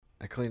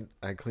I cleaned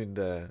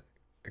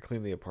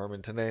the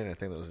apartment today, and I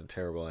think that was a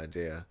terrible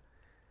idea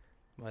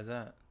Why is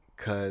that?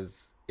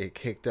 because it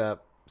kicked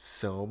up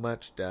so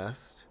much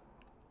dust.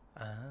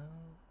 Oh.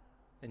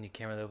 And you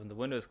can't really open the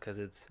windows because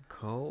it's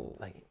Cold.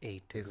 like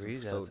 8 It's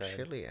degrees so outside.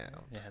 chilly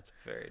out. Yeah, it's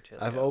very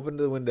chilly. I've out. opened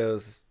the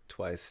windows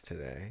twice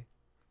today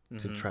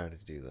to Mhm. try to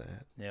do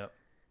that, Yep.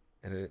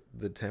 and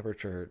the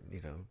temperature,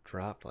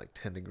 dropped like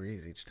 10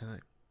 degrees each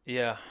time.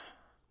 Yeah.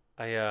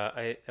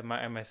 I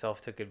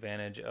myself took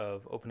advantage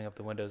of opening up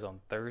the windows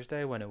on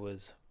Thursday when it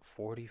was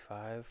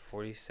 45,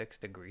 46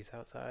 degrees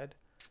outside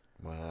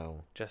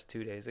Wow, just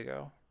 2 days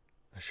ago.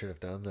 I should have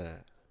done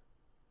that.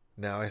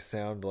 Now I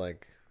sound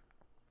like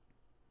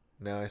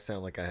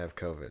I have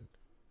COVID.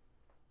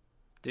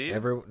 Do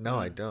you? No,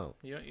 I don't.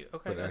 Okay.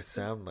 But I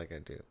sound like I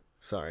do.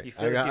 Sorry, You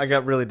feel I like got you I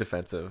got really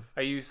defensive.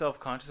 Are you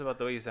self-conscious about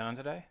the way you sound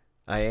today?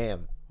 I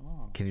am.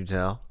 Oh. Can you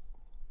tell?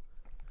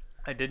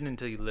 I didn't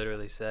until you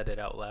literally said it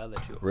out loud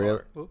that you Really?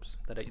 are. Oops.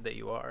 That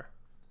you are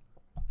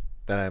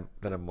That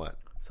I'm what?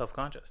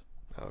 self-conscious.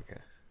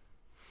 Okay.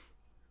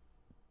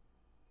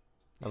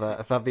 You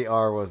I thought the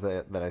R was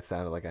that I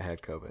sounded like I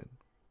had COVID.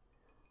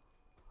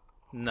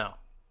 No.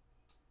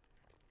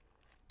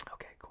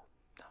 Okay, cool.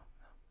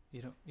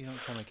 You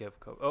don't sound like you have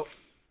COVID. Oh,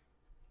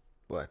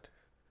 What?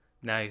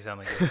 now you sound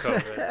like you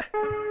have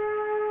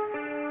COVID.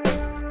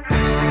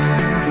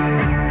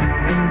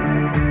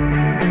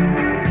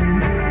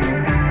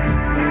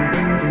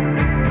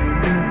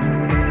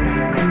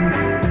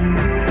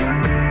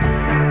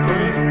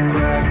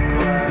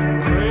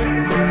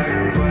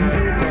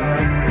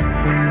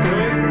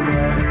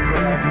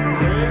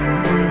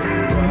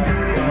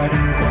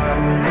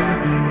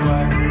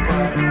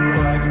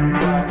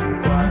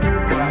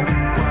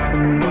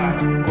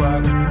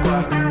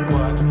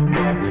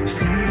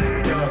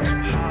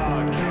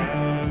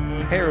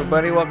 Hey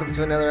everybody, welcome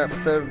to another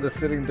episode of the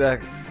Sitting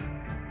Ducks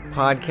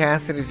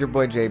podcast. It is your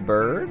boy Jay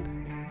Bird.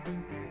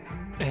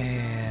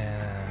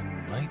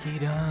 And Mikey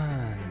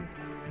Dunn.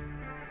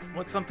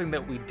 What's something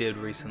that we did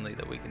recently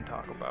that we can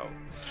talk about?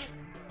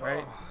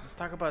 Right? Let's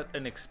talk about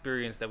an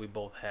experience that we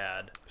both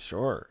had.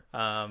 Sure.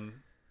 And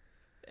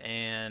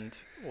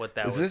what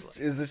that Is was this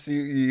like. is this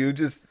you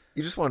just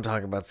want to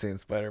talk about seeing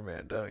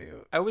Spider-Man, don't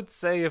you? I would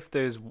say if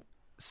there's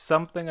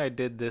something I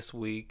did this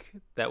week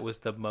that was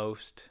the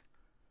most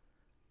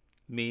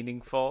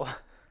meaningful,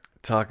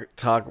 Talk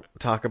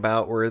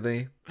about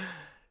worthy.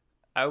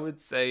 I would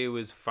say it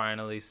was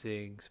finally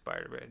seeing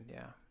Spider-Man.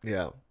 Yeah.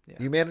 Yeah.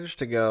 You managed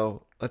to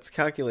go. Let's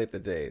calculate the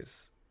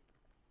days.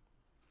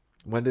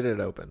 When did it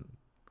open?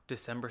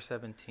 December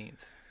 17th.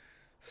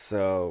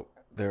 So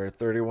there are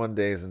 31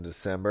 days in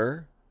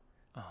December.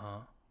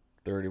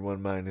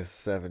 31 minus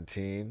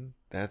 17.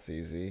 That's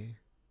easy.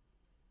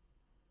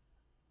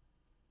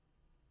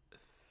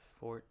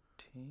 14?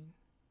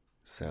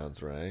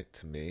 Sounds right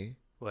to me.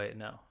 Wait,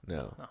 no.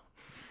 No.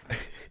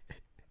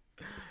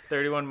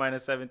 31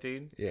 minus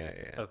 17? Yeah.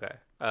 Okay.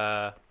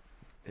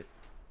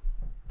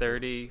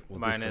 30 We'll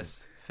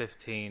minus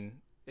 15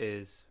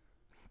 is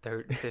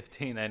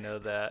 15. I know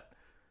that.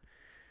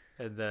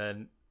 And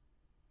then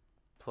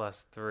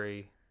plus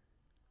 3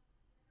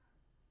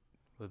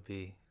 would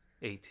be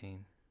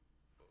 18.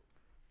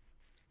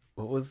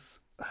 What was...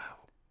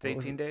 It's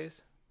 18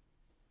 days?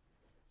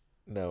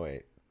 No,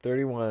 wait.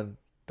 31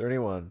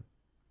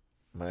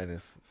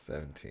 minus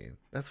 17.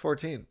 That's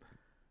 14.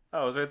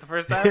 Oh, I was right the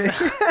first time?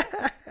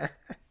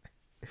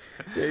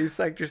 Yeah, you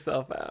psyched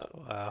yourself out.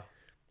 Wow.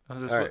 All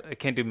right. I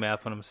can't do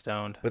math when I'm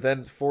stoned. But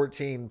then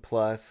 14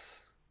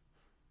 plus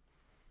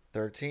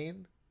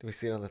 13? Do we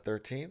see it on the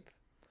 13th?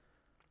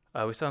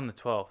 We saw on the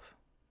 12th.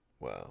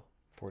 Wow.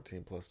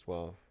 14 plus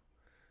 12.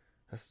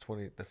 That's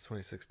 20. That's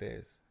 26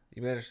 days.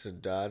 You managed to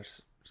dodge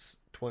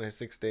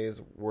 26 days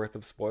worth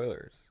of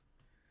spoilers.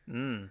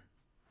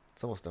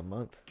 It's almost a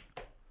month.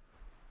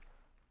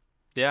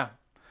 Yeah.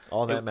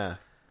 All that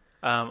math.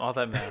 All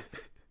that math.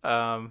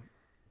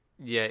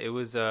 Yeah, it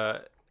was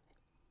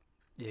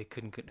you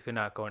could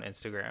not go on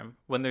Instagram.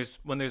 When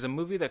there's a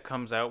movie that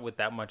comes out with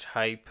that much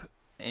hype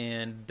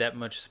and that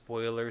much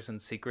spoilers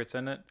and secrets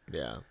in it,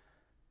 Yeah.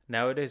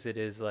 nowadays it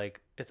is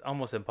like it's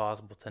almost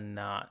impossible to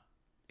not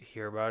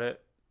hear about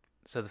it.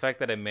 So the fact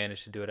that I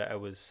managed to do it, I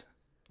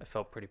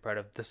felt pretty proud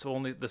of. The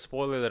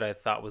spoiler that I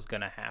thought was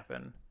gonna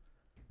happen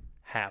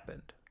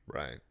happened.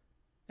 Right.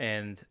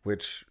 And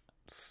Which,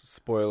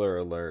 spoiler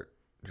alert,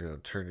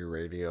 turn your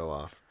radio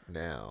off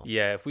now.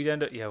 yeah, if we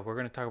end up, we're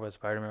going to talk about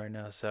Spider-Man right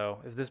now.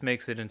 So if this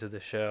makes it into the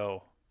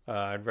show,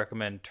 I'd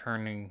recommend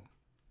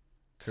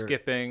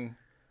skipping.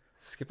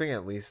 Skipping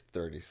at least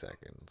 30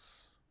 seconds.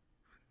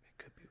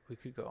 We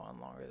could go on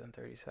longer than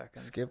 30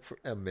 seconds. Skip for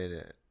a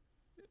minute.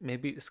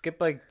 Maybe skip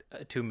like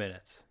 2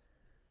 minutes.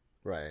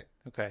 Right.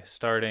 Okay,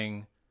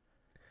 starting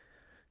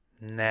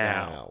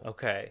now.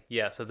 Okay,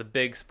 yeah. So the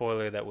big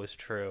spoiler that was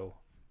true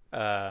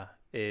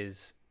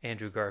is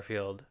Andrew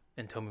Garfield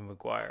and Tobey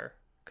Maguire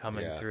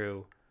coming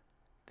through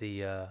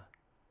the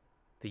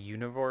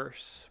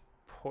universe.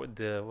 What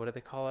do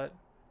they call it?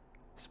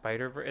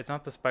 Spider-Verse. It's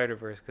not the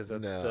Spider-Verse because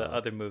that's the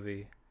other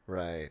movie.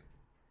 Right.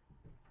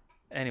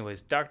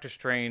 anyways, Doctor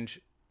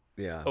Strange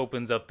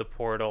opens up the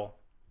portal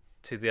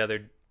to the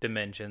other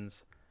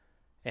dimensions,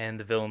 and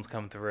the villains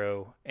come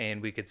through,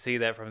 and we could see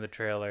that from the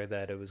trailer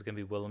that it was going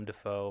to be Willem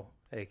Dafoe,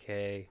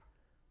 aka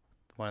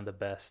one of the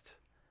best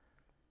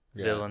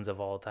villains of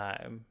all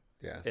time.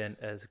 Yes. And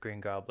as Green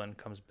Goblin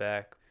comes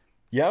back.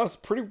 Yeah, it was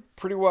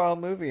pretty wild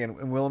movie,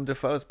 and Willem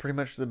Dafoe is pretty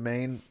much the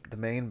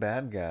main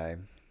bad guy.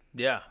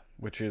 Yeah,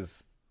 which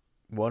is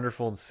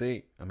wonderful to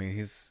see. I mean,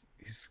 he's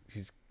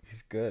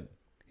good.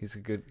 He's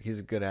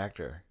a good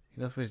actor.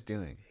 He knows what he's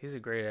doing. He's a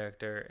great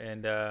actor,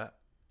 and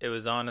it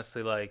was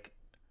honestly like,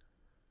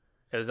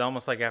 it was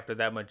almost like after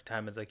that much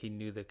time, it's like he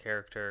knew the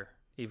character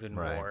even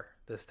more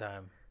this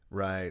time.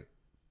 Right.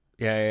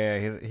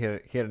 Yeah.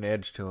 He had an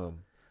edge to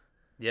him.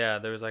 Yeah,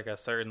 there was like a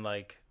certain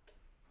like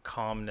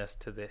calmness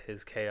to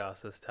his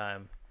chaos this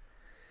time.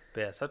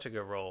 But yeah, such a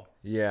good role.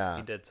 Yeah.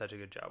 He did such a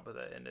good job with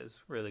it, and it was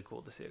really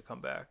cool to see it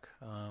come back.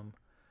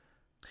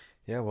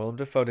 Yeah, Willem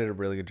Dafoe did a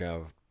really good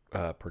job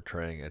of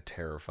portraying a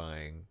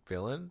terrifying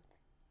villain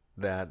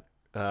that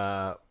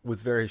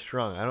was very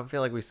strong. I don't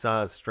feel like we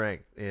saw his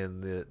strength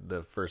in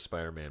the first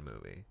Spider-Man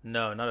movie.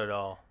 No, not at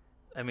all.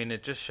 I mean,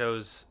 it just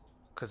shows,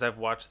 because I've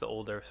watched the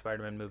older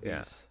Spider-Man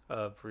movies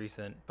of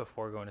recent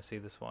before going to see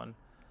this one.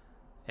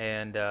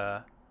 And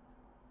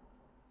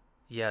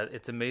yeah,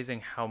 it's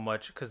amazing how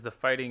much, because the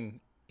fighting,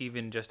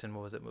 even just in,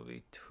 what was it,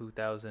 movie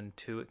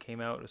 2002 it came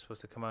out. It was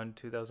supposed to come out in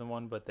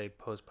 2001, but they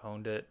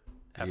postponed it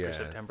after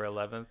September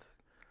 11th.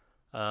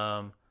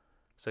 So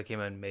it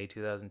came out in May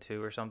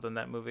 2002 or something,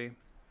 that movie.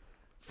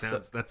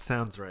 That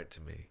sounds right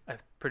to me. I'm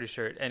pretty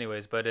sure.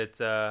 Anyways, but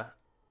it's yeah,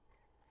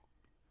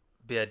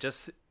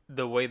 just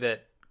the way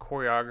that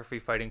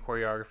fighting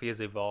choreography has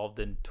evolved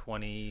in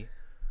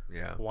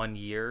 21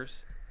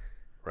 years.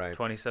 Right.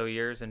 20 so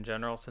years in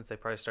general since they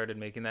probably started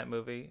making that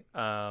movie.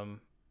 Yeah,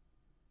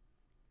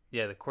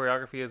 the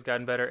choreography has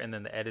gotten better, and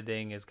then the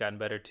editing has gotten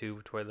better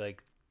too, toward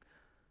like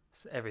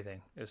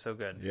everything. It was so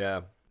good.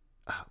 Yeah.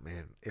 Oh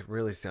man, it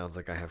really sounds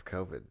like I have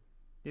COVID.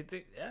 You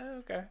think? Yeah,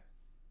 okay.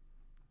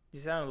 You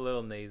sound a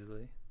little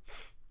nasally.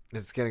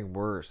 It's getting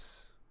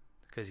worse.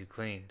 Because you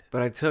cleaned.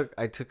 But I took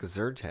a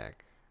Zyrtec.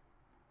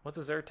 What's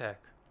a Zyrtec?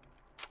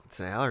 It's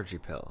an allergy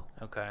pill.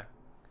 Okay.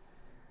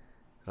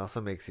 It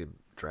also makes you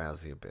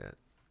drowsy a bit.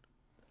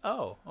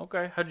 Oh,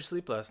 okay. How'd you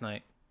sleep last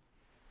night?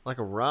 Like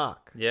a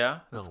rock. Yeah,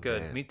 that's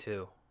good. Man. Me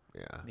too.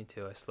 Yeah. Me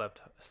too. I slept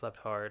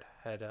hard.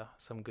 Had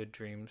some good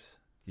dreams.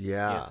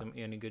 Yeah. You had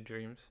any good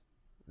dreams?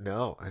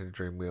 No, I had a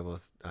dream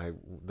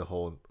the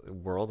whole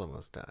world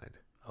almost died.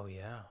 Oh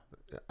yeah.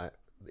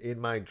 In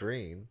my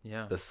dream,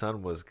 the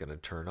sun was gonna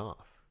turn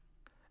off.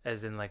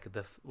 As in, like,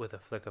 with a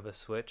flick of a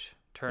switch,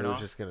 turn off? It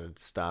was just gonna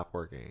stop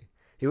working.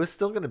 He was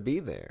still gonna be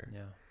there.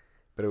 Yeah.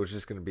 But it was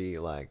just gonna be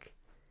like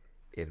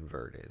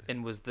inverted.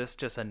 And was this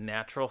just a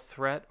natural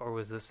threat, or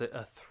was this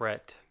a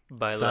threat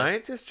by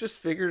scientists just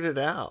figured it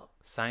out?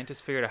 Scientists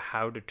figured out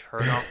how to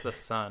turn off the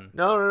sun.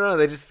 No.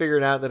 They just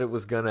figured out that it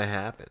was gonna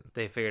happen.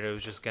 They figured it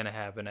was just gonna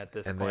happen at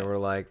this point. And they were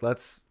like,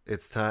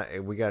 it's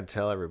time. We got to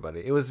tell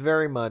everybody. It was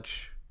very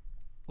much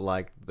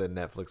like the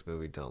Netflix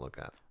movie Don't Look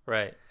Up.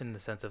 Right. In the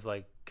sense of,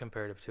 like,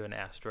 comparative to an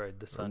asteroid,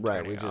 the sun right.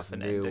 turning We just off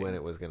and knew ending. when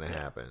it was gonna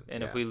happen.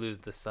 And if we lose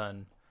the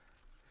sun,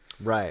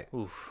 right.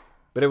 Oof.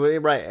 But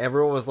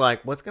everyone was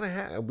like, "What's gonna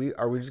happen?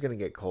 Are we just gonna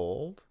get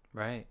cold?"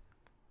 Right.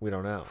 We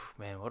don't know.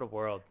 Man, what a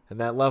world! And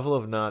that level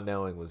of not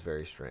knowing was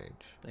very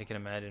strange. I can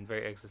imagine,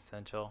 very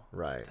existential,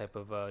 type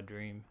of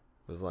dream.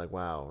 It was like,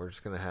 wow, we're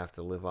just gonna have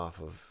to live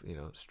off of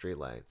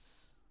streetlights.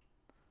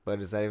 But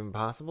is that even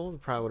possible?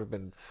 It probably would have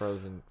been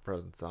frozen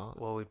solid.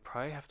 Well, we'd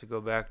probably have to go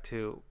back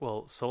to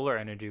solar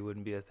energy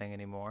wouldn't be a thing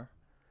anymore.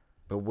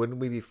 But wouldn't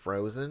we be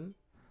frozen?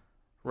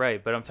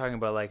 Right, but I'm talking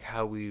about, like,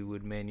 how we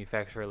would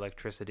manufacture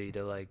electricity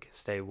to, like,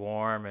 stay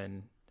warm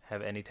and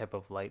have any type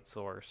of light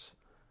source.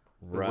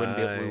 Right.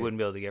 We wouldn't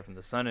be able to get from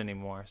the sun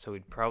anymore, so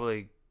we'd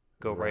probably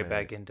go right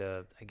back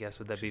into, I guess,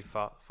 would that be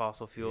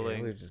fossil fueling?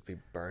 Yeah, we'd just be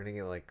burning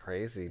it like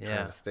crazy,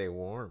 trying to stay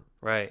warm.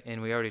 Right,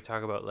 and we already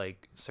talk about,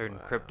 like, certain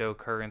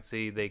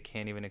cryptocurrency. They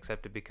can't even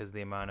accept it because of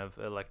the amount of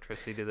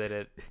electricity that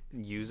it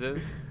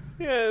uses.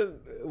 Yeah,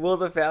 well,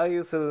 then the value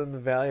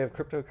of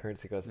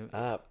cryptocurrency goes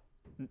up.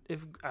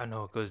 I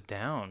know it goes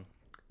down.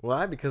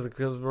 Why? Because it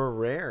becomes more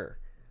rare.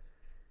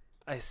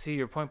 I see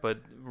your point,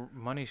 but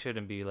money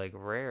shouldn't be, like,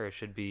 rare. It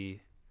should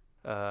be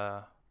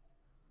as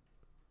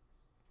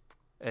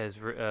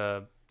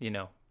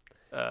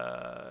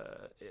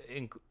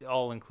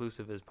all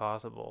inclusive as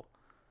possible,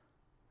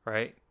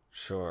 right?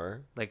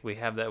 Sure. Like, we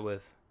have that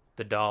with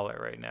the dollar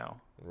right now,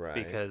 right?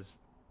 Because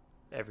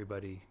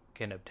everybody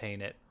can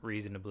obtain it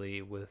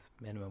reasonably with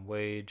minimum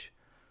wage,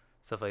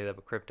 stuff like that.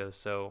 But crypto,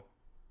 so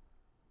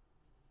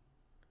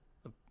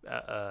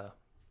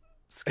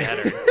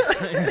scattered.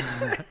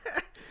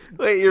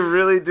 Wait, you're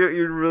really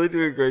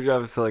doing a great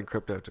job of selling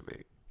crypto to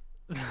me.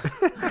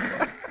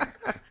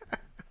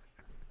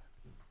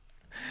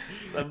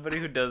 Somebody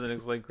who doesn't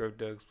explain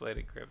crypto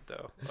explaining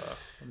crypto.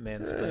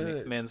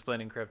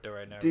 Mansplaining crypto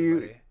right now.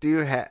 Do you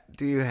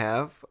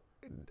have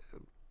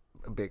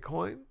a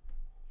Bitcoin?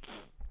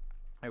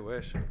 I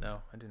wish.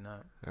 No, I do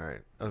not. All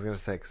right. I was gonna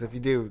say, because if you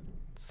do,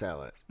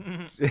 sell it.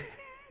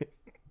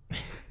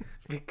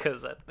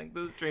 Because I think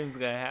this dream's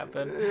gonna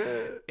happen,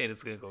 and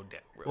it's gonna go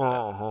down real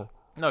fast.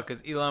 No,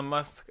 because Elon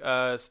Musk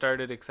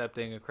started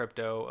accepting a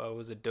crypto.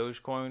 Was it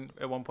Dogecoin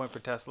at one point for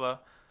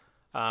Tesla?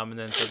 And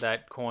then so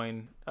that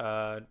coin,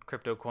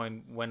 crypto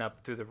coin, went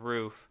up through the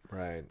roof.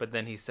 Right. But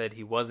then he said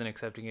he wasn't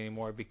accepting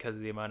anymore because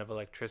of the amount of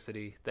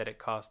electricity that it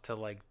cost to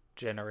like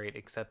generate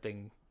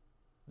accepting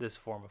this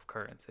form of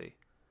currency.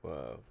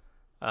 Whoa.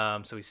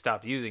 So he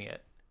stopped using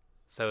it.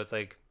 So it's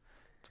like,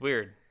 it's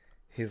weird.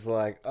 He's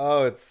like,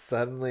 oh, it's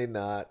suddenly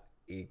not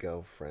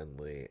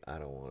eco-friendly. I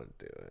don't want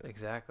to do it.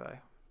 Exactly.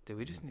 Dude,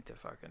 we just need to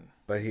fucking...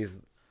 But he's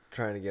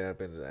trying to get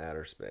up into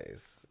outer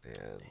space.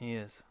 And he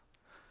is.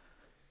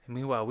 And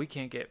meanwhile, we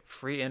can't get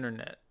free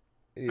internet.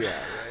 Yeah,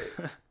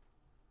 right.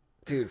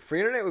 Dude, free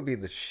internet would be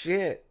the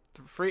shit.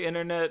 Free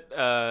internet,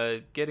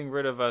 getting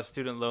rid of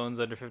student loans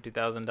under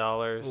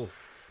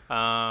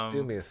 $50,000.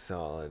 Do me a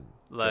solid,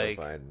 like,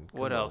 Joe Biden.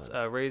 What else?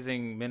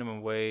 Raising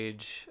minimum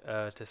wage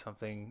to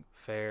something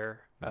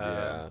fair.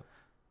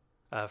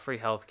 Free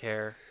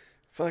healthcare.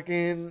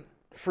 Fucking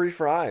free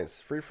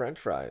fries. Free French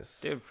fries.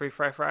 Dude, free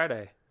Fry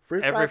Friday.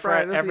 Free every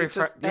Friday.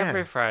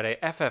 Every Friday.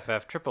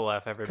 FFF, triple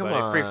F, everybody.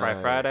 Come on. Free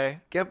Fry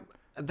Friday.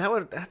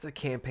 That's a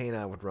campaign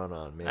I would run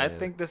on, man. I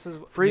think this is...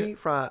 Free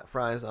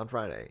fries on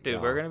Friday.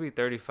 Dude, we're going to be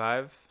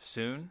 35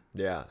 soon.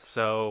 Yeah.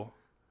 So,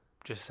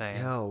 just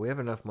saying. Yo, we have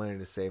enough money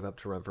to save up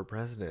to run for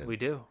president. We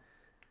do.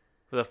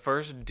 We're the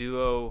first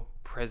duo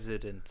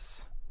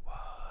presidents.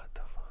 What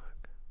the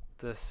fuck?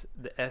 The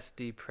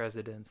SD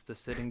presidents. The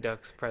Sitting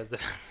Ducks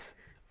presidents.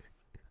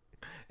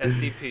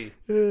 SDP.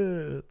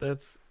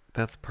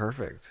 That's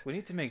perfect. We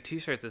need to make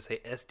t-shirts that say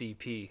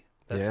SDP.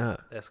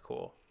 That's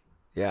cool.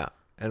 Yeah.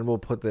 And we'll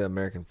put the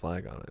American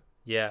flag on it.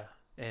 Yeah,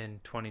 in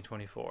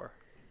 2024.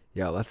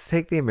 Yeah, let's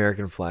take the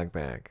American flag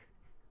back.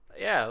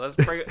 Yeah, let's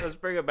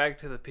bring it back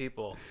to the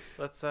people.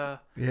 Let's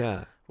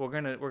yeah. We're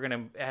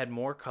gonna add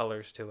more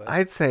colors to it.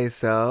 I'd say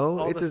so.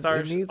 All the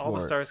stars more.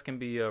 The stars can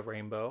be a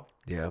rainbow.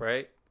 Yeah.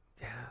 Right?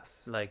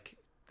 Yes. Like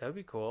that would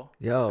be cool.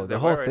 Yo, the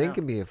whole thing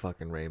can be a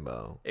fucking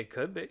rainbow. It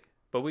could be.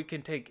 But we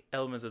can take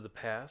elements of the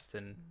past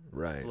and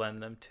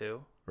blend them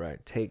too.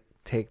 Right.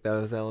 Take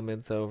those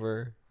elements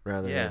over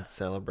rather than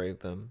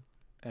celebrate them.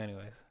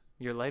 Anyways,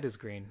 your light is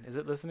green. Is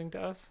it listening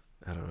to us?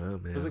 I don't know,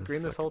 man. Was it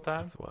green this whole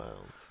time? That's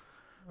wild.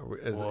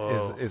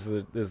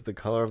 Is the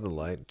color of the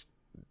light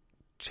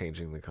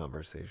changing the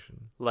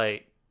conversation?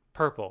 Light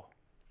purple.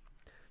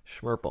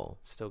 Schmurple.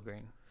 Still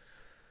green.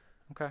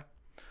 Okay.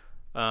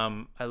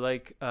 I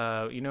like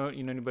you know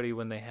anybody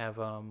when they have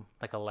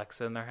like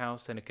Alexa in their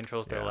house and it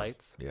controls their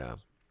lights? Yeah.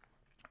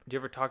 Do you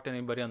ever talk to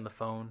anybody on the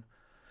phone,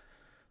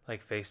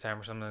 like FaceTime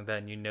or something like that,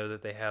 and you know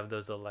that they have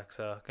those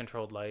Alexa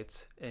controlled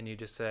lights, and you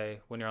just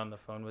say when you're on the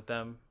phone with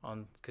them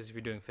because if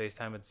you're doing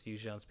FaceTime, it's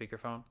usually on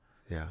speakerphone.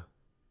 Yeah.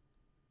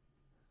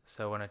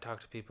 So when I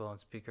talk to people on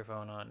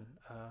speakerphone on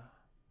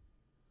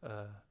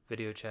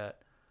video chat,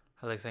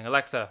 I like saying,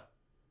 Alexa,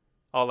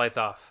 all lights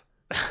off.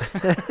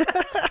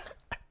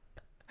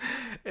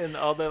 And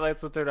all their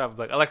lights will turn off. I'm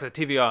like, Alexa,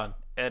 TV on.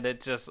 And I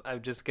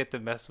just get to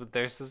mess with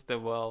their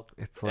system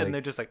and they're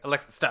just like,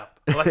 Alexa, stop.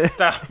 Alexa,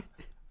 stop.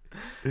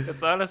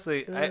 It's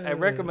honestly, I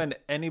recommend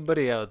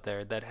anybody out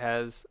there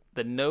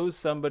that knows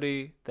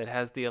somebody that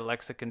has the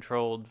Alexa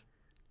controlled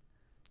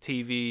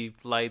TV,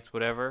 lights,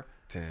 whatever.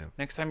 Damn.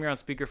 Next time you're on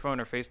speakerphone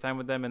or FaceTime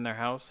with them in their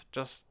house,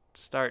 just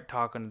start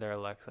talking to their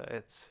Alexa.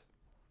 It's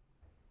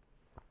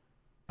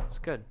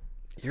good.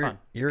 It's fun.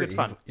 It's good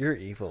fun. You're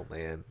evil,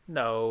 man.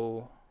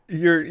 No.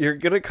 You're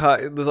gonna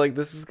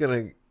this is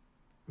gonna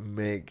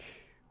make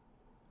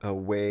a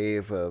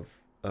wave of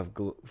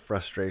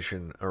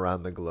frustration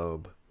around the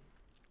globe.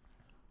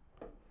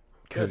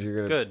 Because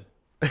you're gonna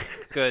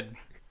good.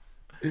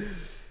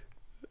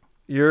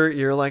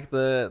 You're like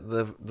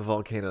the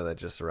volcano that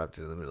just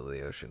erupted in the middle of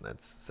the ocean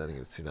that's sending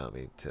a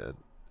tsunami to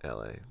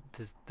LA.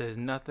 There's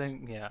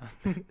nothing. Yeah,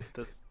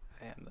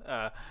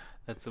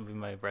 that's will be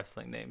my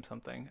wrestling name.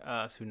 Something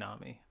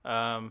tsunami.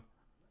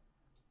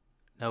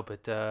 No,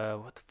 but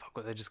what the fuck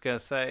was I just gonna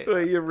say?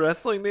 Wait, your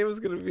wrestling name is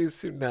gonna be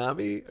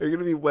Tsunami? Are you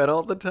gonna be wet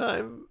all the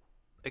time?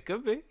 It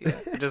could be. Yeah,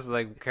 just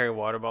like carry a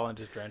water ball and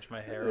just drench my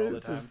hair all the time.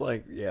 It's just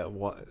like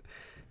what?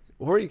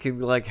 Or you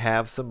can like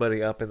have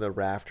somebody up in the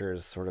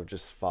rafters sort of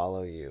just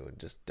follow you and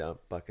just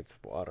dump buckets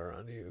of water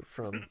on you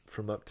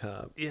from up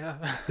top. Yeah,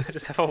 I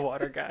just have a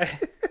water guy,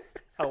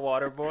 a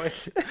water boy,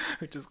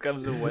 who just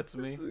comes and wets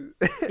me.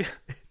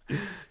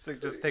 So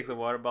it just takes a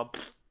water ball.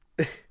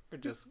 Or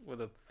just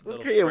with a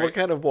little spray. What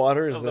kind of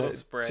water is that?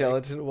 Spray.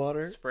 Gelatin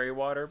water? Spray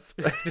water.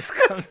 Just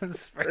comes and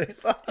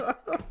sprays.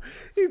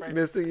 He's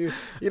misting you.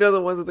 You know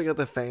the ones that they got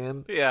the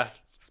fan? Yeah.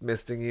 It's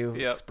misting you,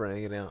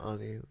 spraying it out on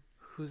you.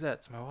 Who's that?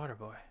 It's my water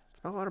boy.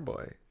 It's my water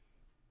boy.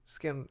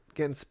 Just getting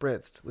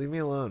spritzed. Leave me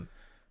alone.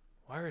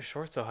 Why are his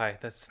shorts so high?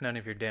 That's none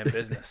of your damn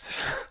business.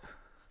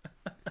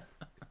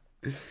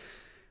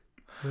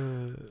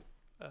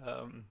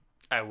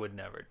 I would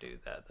never do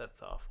that.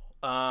 That's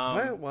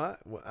awful.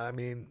 What? I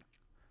mean...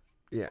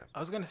 Yeah. I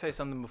was going to say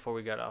something before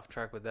we got off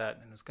track with that,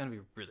 and it was going to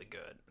be really good,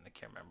 and I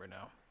can't remember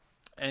now.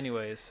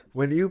 Anyways.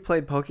 When you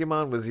played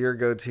Pokemon, was your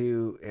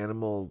go-to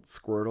animal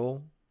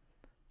Squirtle?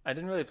 I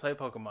didn't really play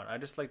Pokemon. I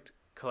just liked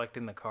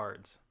collecting the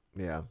cards.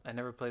 Yeah. I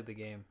never played the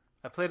game.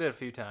 I played it a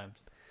few times.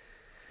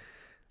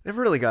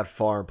 Never really got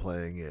far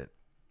playing it.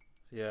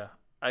 Yeah.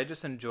 I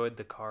just enjoyed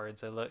the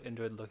cards. I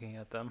enjoyed looking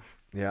at them.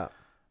 Yeah.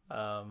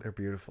 They're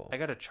beautiful. I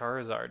got a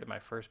Charizard in my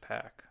first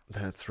pack.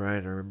 That's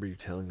right. I remember you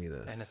telling me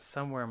this. And it's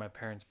somewhere in my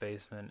parents'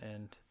 basement,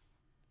 and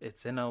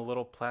it's in a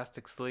little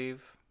plastic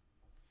sleeve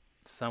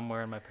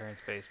somewhere in my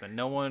parents' basement.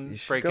 No one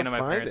break into my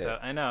parents' house.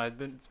 I know.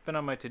 It's been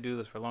on my to-do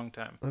list for a long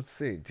time. Let's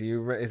see.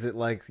 Is it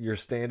like your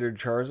standard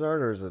Charizard,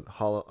 or is it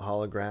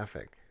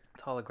holographic?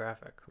 It's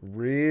holographic.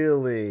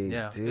 Really?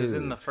 Yeah. Dude. It was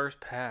in the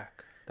first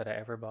pack that I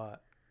ever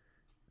bought.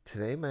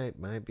 Today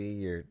might be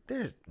your...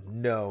 There's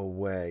no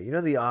way. You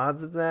know the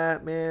odds of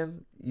that,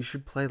 man? You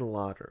should play the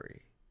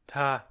lottery.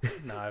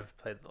 No, I've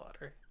played the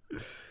lottery.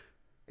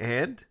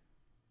 And?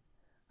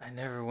 I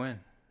never win.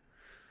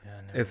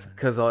 Yeah, it's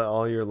because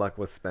all your luck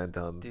was spent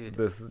on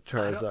this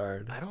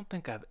Charizard. I don't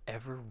think I've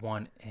ever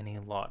won any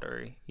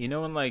lottery. You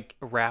know, in like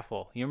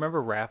raffle. You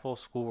remember raffle,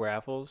 school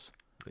raffles?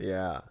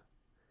 Yeah.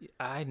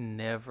 I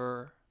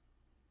never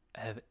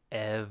have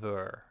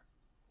ever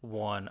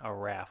won a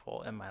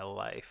raffle in my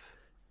life.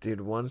 Dude,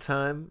 one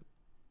time...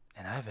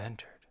 And I've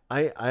entered.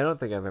 I don't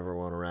think I've ever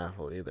won a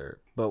raffle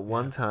either. But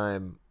one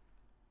time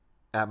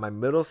at my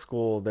middle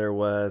school, there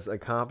was a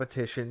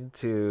competition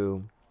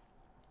to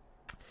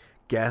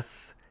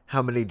guess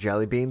how many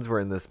jelly beans were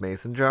in this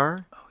mason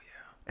jar. Oh,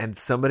 yeah. And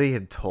somebody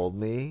had told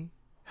me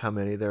how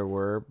many there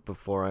were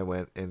before I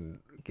went and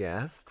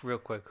guessed. Real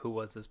quick, who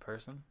was this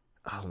person?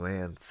 Oh,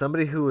 man.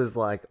 Somebody who was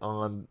like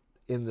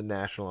in the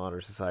National Honor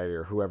Society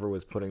or whoever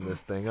was putting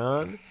this thing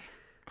on.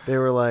 They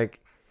were like,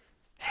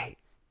 hey,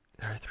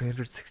 there are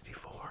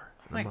 364.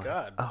 Oh my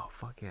God. Oh,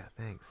 fuck yeah,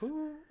 thanks.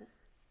 Ooh.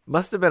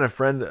 Must have been a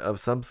friend of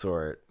some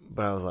sort,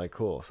 but I was like,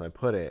 cool. So I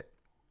put it.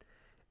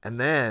 And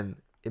then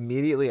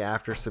immediately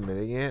after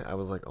submitting it, I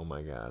was like, oh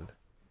my God,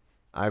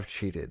 I've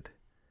cheated.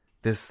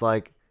 This,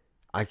 like,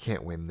 I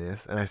can't win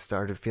this. And I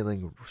started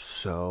feeling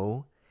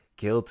so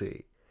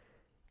guilty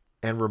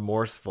and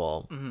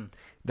remorseful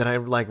that I,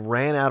 like,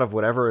 ran out of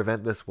whatever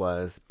event this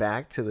was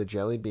back to the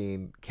jelly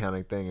bean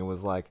counting thing and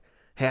was like,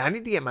 hey, I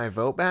need to get my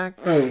vote back.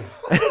 I have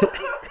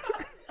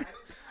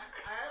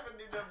a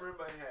new number in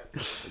my head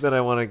that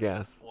I want to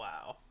guess.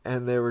 Wow.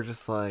 And they were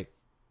just like,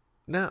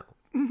 no.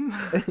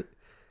 I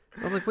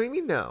was like, what do you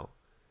mean no?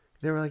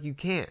 They were like, you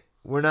can't.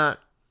 We're not.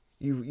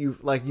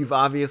 You've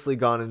obviously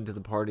gone into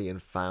the party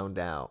and found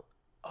out.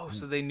 Oh,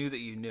 so they knew that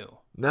you knew.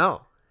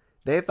 No.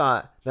 They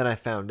thought that I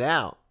found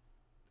out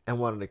and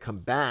wanted to come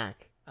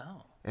back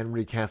and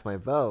recast my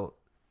vote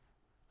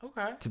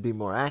to be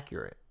more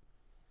accurate.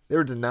 They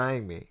were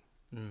denying me.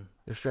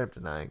 They're straight up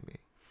denying me.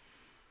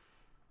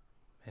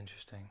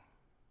 Interesting.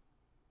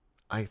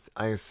 I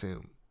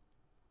assume.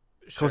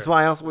 Sure. So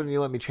why else wouldn't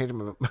you let me change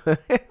my vote?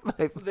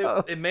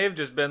 It may have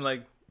just been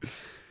like,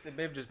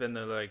 they're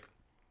like,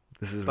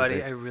 this is buddy,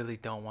 ridiculous. I really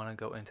don't want to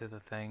go into the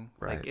thing.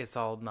 Right. Like, it's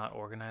all not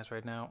organized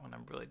right now, and I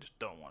really just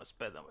don't want to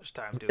spend that much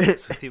time doing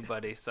this with you,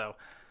 buddy. So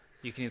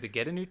you can either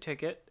get a new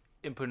ticket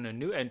and put in a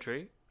new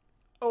entry,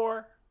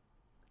 or...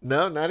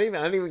 No, not even.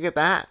 I didn't even get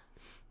that.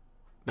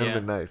 That would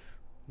have been nice.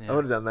 Yeah. I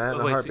would have done that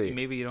in a heartbeat. So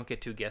maybe you don't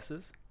get two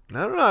guesses?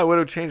 I don't know. I would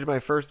have changed my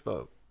first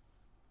vote.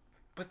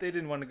 But they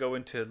didn't want to go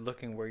into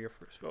looking where your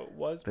first vote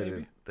was,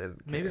 maybe?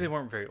 Maybe they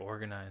weren't very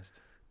organized.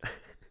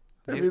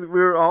 I mean, we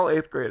were all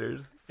 8th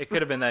graders. It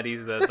could have been that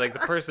easy, though. Like, the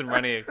person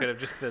running it could have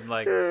just been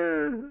like...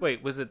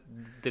 Wait, was it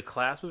the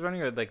class was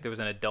running, or like there was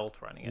an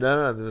adult running it?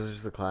 No, this was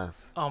just the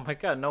class. Oh my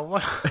God, no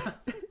one...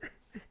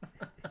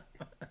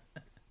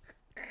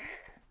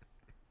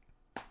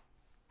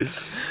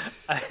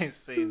 I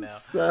see now.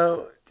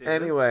 So, dude,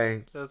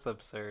 anyway. That's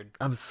absurd.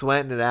 I'm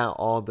sweating it out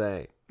all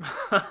day.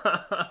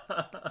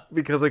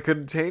 Because I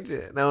couldn't change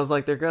it. And I was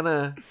like, they're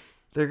gonna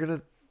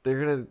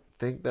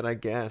think that I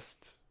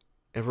guessed.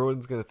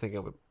 Everyone's gonna think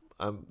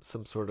I'm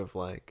some sort of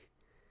like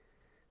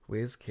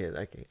whiz kid.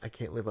 I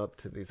can't live up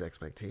to these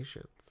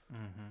expectations.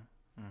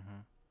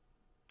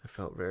 I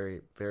felt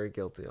very, very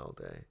guilty all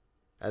day.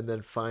 And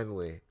then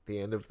finally, at the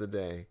end of the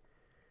day,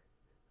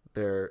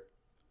 they're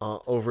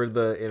over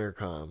the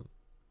intercom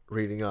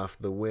reading off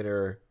the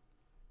winner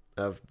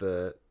of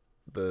the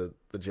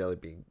jelly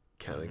bean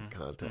counting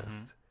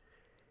contest.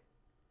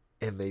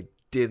 And they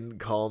didn't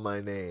call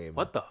my name.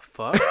 What the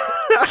fuck?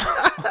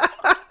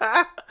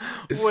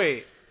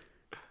 Wait.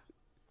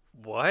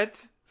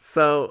 What?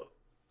 So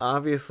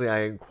obviously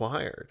I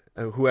inquired.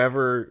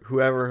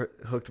 Whoever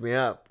hooked me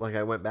up, like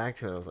I went back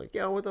to it and I was like,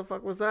 yo, what the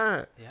fuck was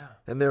that? Yeah.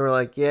 And they were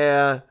like,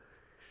 yeah,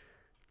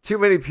 too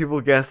many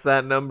people guessed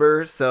that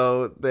number,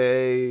 so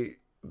they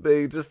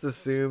just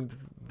assumed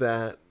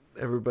that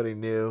everybody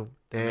knew,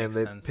 and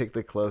they picked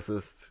the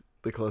closest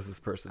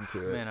person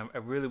to it. Man, I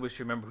really wish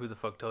you remember who the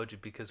fuck told you,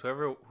 because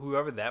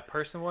whoever that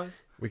person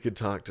was, we could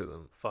talk to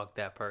them. Fuck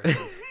that person.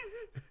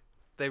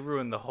 They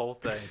ruined the whole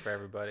thing for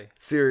everybody.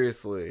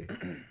 Seriously.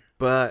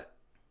 But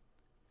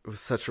It was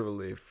such a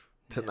relief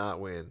to not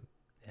win.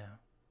 Yeah.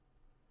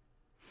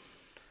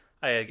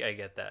 I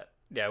get that.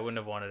 Yeah, I wouldn't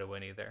have wanted to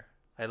win either.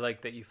 I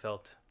like that you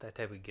felt that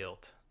type of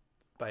guilt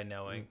by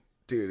knowing.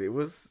 Dude, it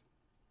was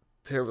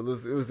terrible.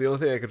 It was the only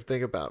thing I could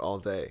think about all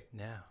day.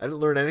 Yeah. I didn't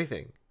learn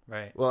anything.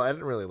 Right. Well, I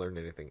didn't really learn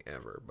anything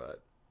ever,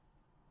 but...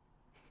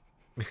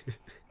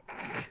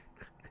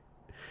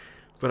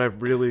 but I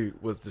really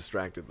was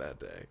distracted that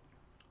day.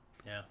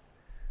 Yeah.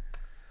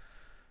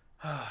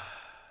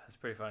 That's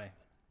pretty funny.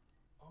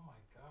 Oh my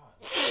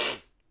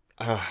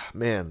god.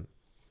 Man.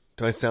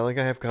 Do I sound like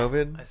I have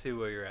COVID? I see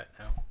where you're at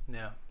now.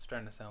 Yeah, it's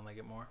starting to sound like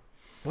it more.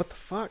 What the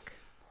fuck?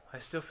 I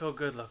still feel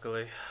good,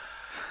 luckily.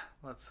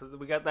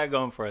 We got that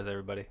going for us,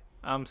 everybody.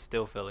 I'm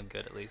still feeling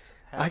good, at least.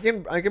 I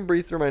can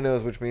breathe through my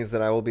nose, which means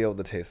that I will be able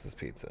to taste this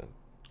pizza.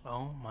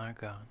 Oh my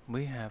god,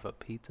 we have a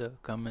pizza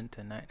coming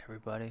tonight,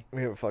 everybody.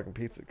 We have a fucking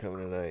pizza coming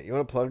tonight. You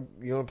want to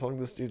plug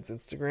this dude's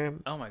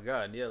Instagram? Oh my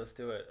god, yeah, let's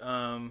do it.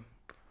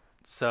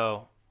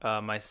 So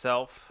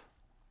myself,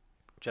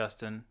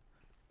 Justin,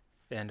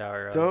 and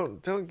our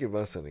don't give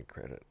us any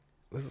credit.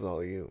 This is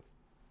all you.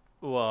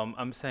 Well,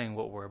 I'm saying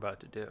what we're about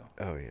to do.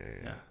 Oh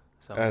yeah.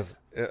 So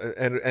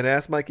and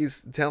as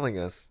Mikey's telling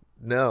us,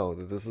 know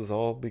that this is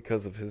all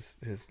because of his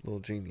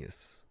little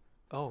genius.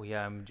 Oh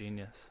yeah, I'm a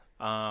genius.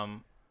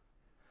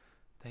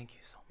 Thank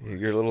you so much.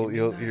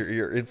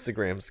 Your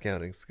Instagram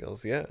scouting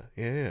skills. Yeah.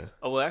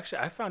 Oh well, actually,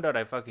 I found out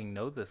I fucking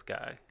know this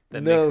guy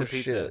that no makes the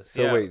pizzas. Shit.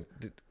 So yeah. wait,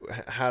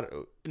 how?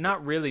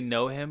 Not really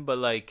know him, but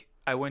like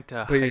I went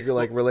to. But you're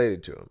like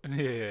related to him.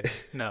 Yeah.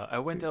 No, I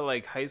went to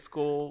like high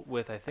school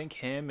with I think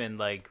him and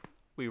like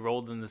we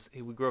rolled in this.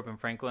 We grew up in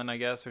Franklin, I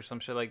guess, or some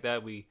shit like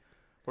that. We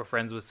were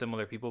friends with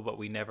similar people, but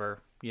we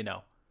never,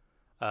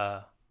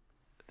 I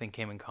think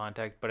came in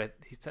contact. But it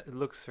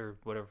looks or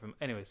whatever.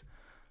 Anyways.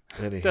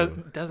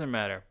 Doesn't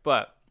matter,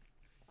 but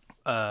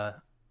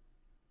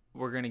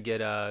we're gonna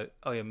get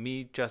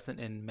me, Justin,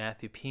 and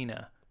Matthew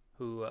Pina,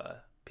 who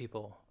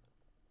people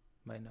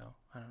might know.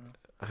 I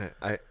don't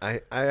know.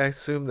 I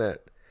assume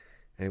that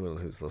anyone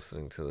who's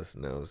listening to this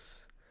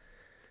knows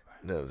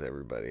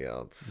everybody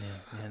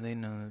else. Yeah, they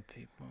know the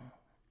people.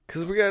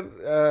 Because we got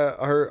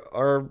our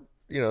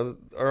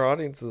our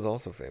audience is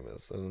also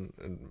famous and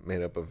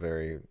made up of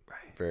very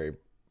very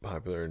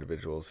popular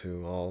individuals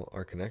who all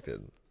are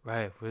connected.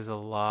 Right, there's a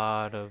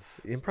lot of...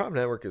 The Improv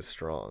Network is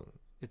strong.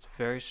 It's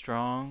very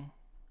strong.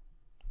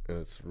 And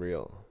it's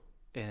real.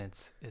 And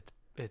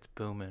it's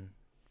booming.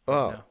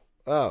 Oh,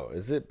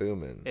 is it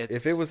booming?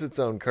 If it was its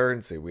own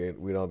currency,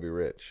 we'd all be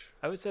rich.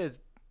 I would say it's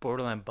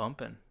borderline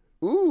bumping.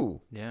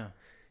 Ooh. Yeah.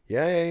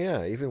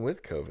 Yeah. Even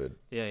with COVID.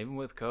 Yeah, even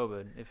with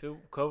COVID. If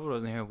COVID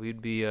wasn't here,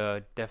 we'd be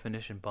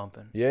definition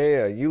bumping.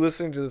 Yeah. You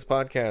listening to this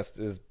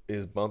podcast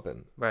is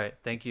bumping. Right.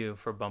 Thank you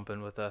for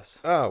bumping with us.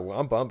 Oh, well,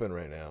 I'm bumping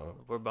right now.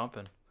 We're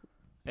bumping.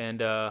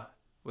 And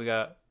we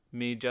got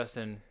me,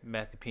 Justin,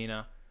 Matthew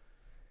Pina.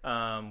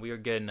 We are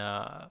getting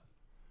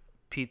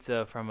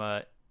pizza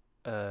from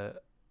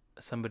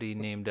somebody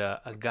named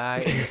a guy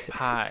in his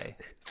pie.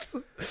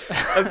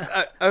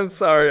 I'm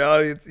sorry,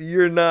 audience.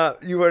 You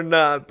are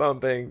not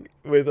bumping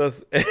with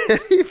us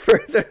any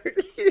further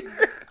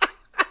here.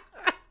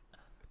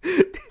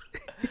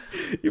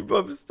 Your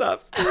bump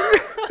stops here.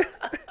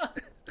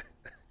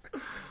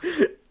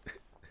 Yeah,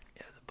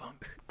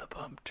 the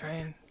bump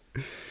train.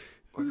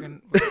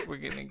 We're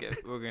gonna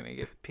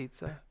get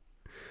pizza,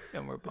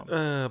 and we're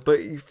bumping.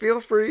 But you feel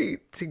free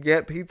to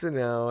get pizza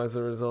now as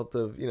a result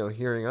of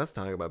hearing us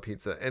talk about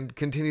pizza, and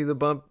continue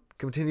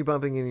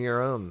bumping in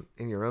your own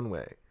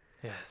way.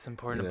 Yeah, it's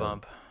important to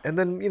bump. And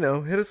then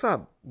hit us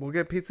up. We'll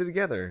get pizza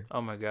together.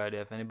 Oh my god!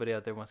 Yeah, if anybody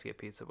out there wants to get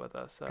pizza with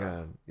us,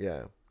 God,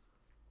 yeah.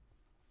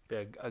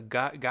 A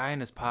guy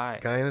in his pie.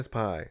 Guy in his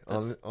pie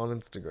on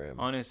Instagram.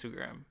 On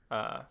Instagram.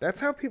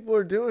 That's how people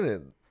are doing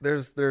it.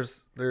 There's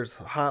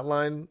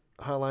hotline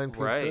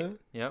pizza. Right.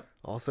 Yep.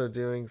 Also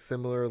doing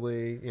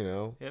similarly,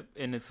 Yep.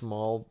 And it's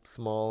small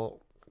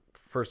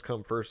first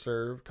come first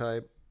serve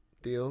type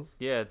deals.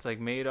 Yeah, it's like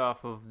made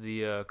off of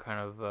the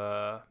kind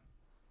of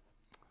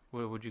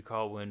what would you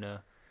call when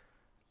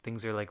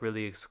things are like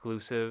really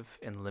exclusive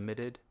and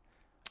limited.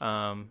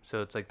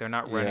 So it's like they're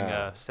not running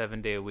a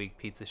 7-day-a-week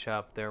pizza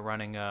shop. They're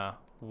running a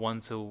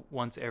once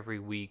every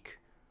week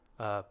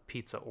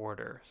pizza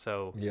order.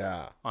 So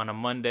on a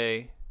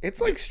Monday,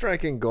 it's like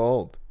striking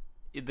gold.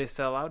 They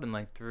sell out in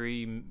like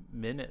 3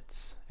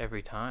 minutes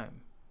every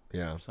time.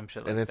 Yeah, some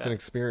shit like and it's that. an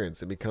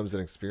experience. It becomes an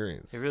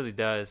experience. It really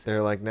does.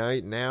 They're like,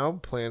 now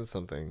plan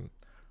something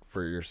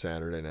for your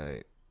Saturday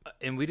night.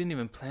 And we didn't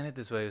even plan it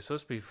this way. It was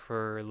supposed to be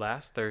for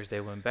last Thursday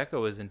when Becca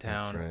was in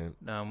town. That's right.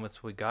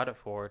 That's what we got it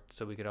for,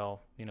 so we could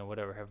all,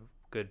 whatever, have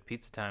good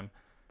pizza time.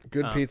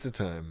 Good pizza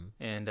time.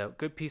 And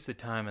good pizza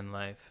time in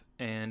life.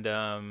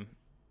 And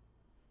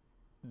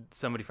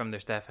somebody from their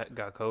staff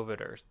got COVID,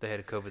 or they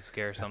had a COVID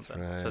scare or something.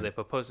 That's right. So they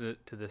proposed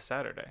it to this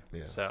Saturday.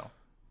 Yes. So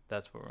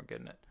that's where we're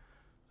getting it.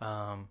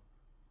 But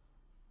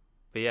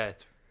yeah,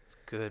 it's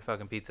good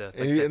fucking pizza. It's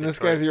like and this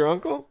guy's your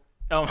uncle?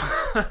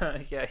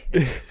 Yeah.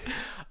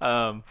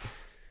 Yeah,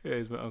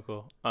 he's my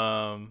uncle.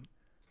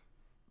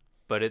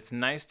 but it's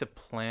nice to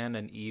plan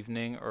an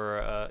evening or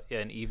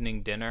an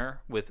evening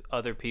dinner with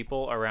other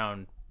people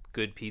around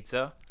good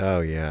pizza. Oh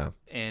yeah.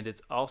 And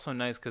it's also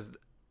nice because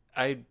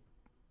I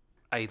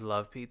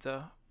love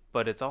pizza,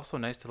 but it's also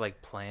nice to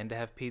like plan to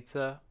have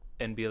pizza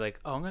and be like,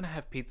 oh, I'm gonna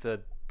have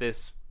pizza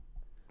this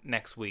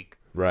next week.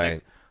 Right.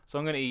 Like, so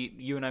I'm gonna eat.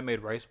 You and I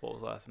made rice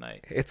bowls last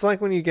night. It's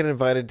like when you get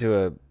invited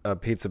to a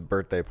pizza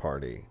birthday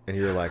party and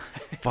you're like,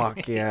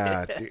 fuck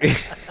yeah, dude.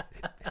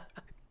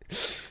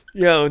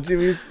 Yo,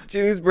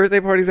 Jimmy's birthday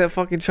party's at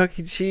fucking Chuck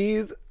E.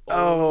 Cheese.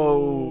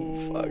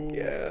 Oh, fuck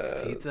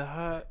yeah. Pizza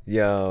Hut.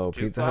 Yo,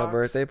 Pizza Hut Jukebox.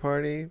 birthday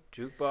party.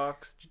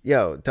 Jukebox.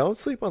 Yo, don't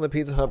sleep on the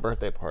Pizza Hut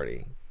birthday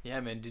party. Yeah,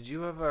 man. Did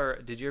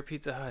your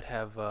Pizza Hut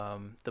have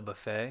the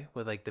buffet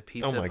with like the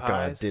pizza Oh my pies?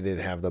 god, did it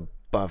have the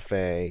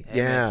buffet? Hey,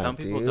 yeah, man, some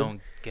people dude.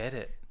 don't get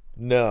it.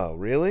 No,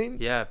 really?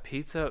 Yeah,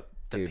 the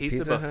Dude,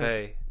 pizza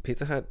buffet.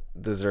 Pizza Hut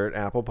dessert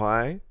apple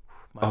pie.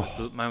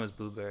 Mine was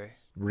blueberry.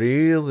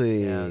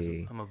 Really? Yeah,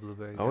 I'm a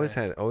blueberry guy.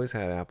 Always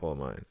had apple in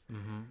mine.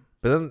 Mm-hmm.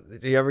 But then,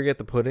 did you ever get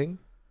the pudding?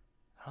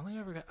 I don't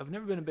think I've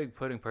never been a big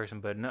pudding person,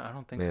 but no, I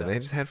don't think Man, so. they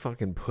just had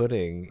fucking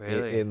pudding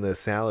Really? in the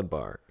salad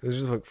bar. It was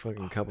just a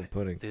fucking cup of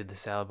pudding. Dude, the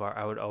salad bar,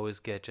 I would always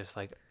get just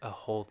like a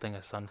whole thing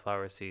of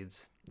sunflower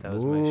seeds. That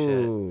was my shit.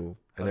 Ooh,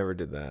 I never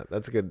did that.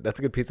 That's a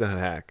good Pizza Hut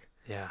hack.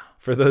 Yeah.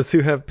 For those who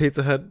have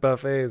Pizza Hut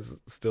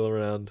buffets still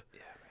around. Yeah,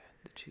 man.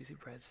 The cheesy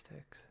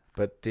breadsticks.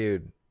 But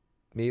dude,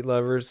 meat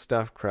lovers,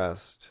 stuffed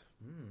crust.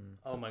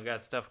 Oh my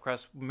god, stuffed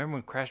crust. Remember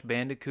when Crash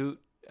Bandicoot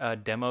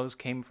demos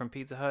came from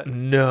Pizza Hut?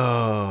 No.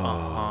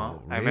 Uh-huh.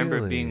 I remember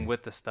Really? being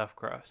with the stuffed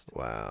crust.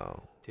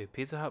 Wow. Dude,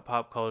 Pizza Hut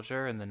pop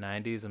culture in the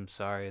 90s, I'm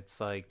sorry.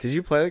 It's like, Did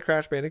you play the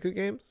Crash Bandicoot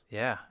games?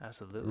 yeah,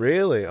 absolutely.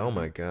 Really? Oh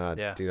my god.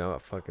 Yeah. Dude, I'm a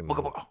fucking.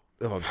 Wooga wooga.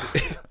 Oh,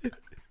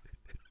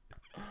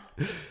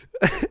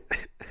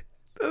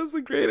 that was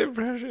a great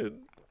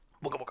impression.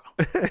 Wooga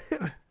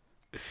wooga.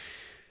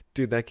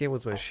 Dude, that game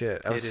was my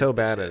shit. I was It so is the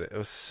bad at shit. it. I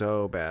was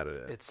so bad at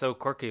it. It's so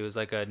quirky. It was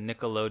like a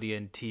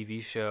Nickelodeon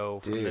TV show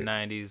from the Dude.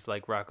 90s,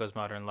 like Rocko's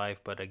Modern Life,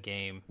 but a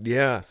game.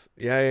 Yes.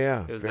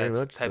 Yeah. It was Very that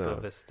much type so.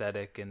 of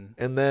aesthetic and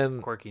And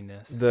then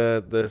quirkiness.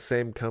 the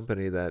same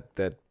company that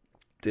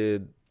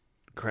did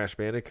Crash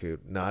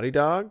Bandicoot, Naughty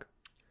Dog,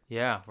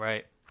 Yeah,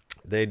 right.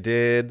 they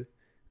did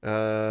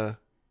the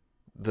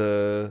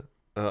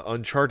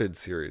Uncharted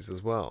series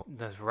as well,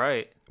 That's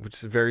right. which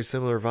is a very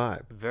similar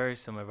vibe. Very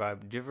similar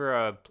vibe. Did you ever,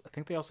 I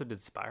think they also did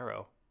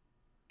Spyro.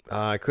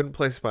 I couldn't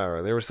play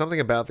Spyro. There was something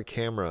about the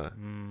camera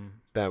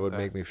that would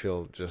okay. make me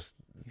feel just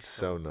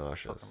so fucking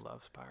nauseous.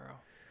 love Spyro.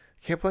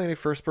 Can't play any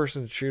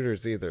first-person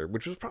shooters either,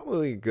 which was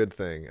probably a good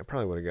thing. I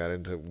probably would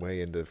have got way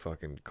into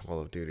fucking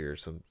Call of Duty or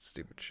some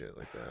stupid shit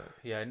like that.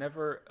 Yeah, I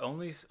never,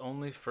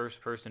 only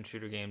first person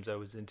shooter games I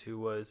was into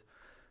was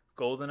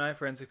GoldenEye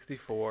for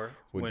N64.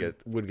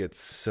 Would get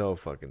so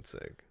fucking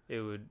sick.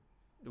 It would,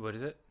 what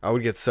is it? I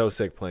would get so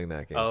sick playing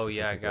that game. Oh,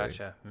 yeah, I specifically.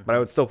 gotcha. Mhm. But I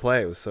would still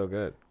play. It was so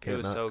good. It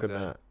was so could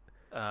good.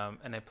 not.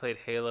 And I played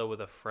Halo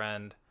with a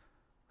friend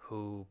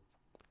who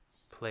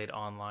played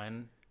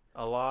online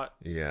a lot.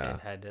 Yeah.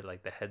 And had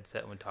like the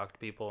headset and would talk to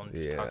people and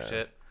just talk Yeah.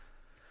 shit.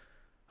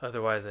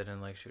 Otherwise, I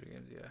didn't like shooter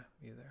games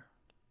either.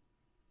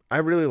 I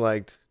really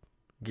liked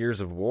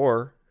Gears of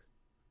War.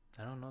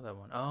 I don't know that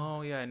one.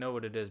 Oh yeah, I know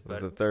what it is, It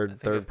but was a I think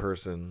third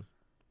person.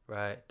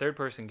 right, third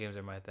person games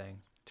are my thing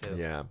too.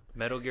 Yeah.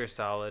 Metal Gear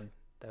Solid,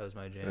 that was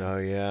my jam. Oh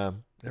yeah.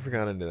 Never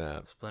got into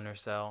that. Splinter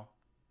Cell.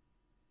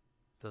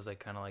 Those like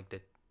kind of like I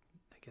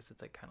guess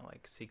it's like kind of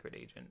like Secret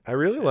Agent. I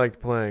really shit. liked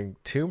playing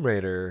Tomb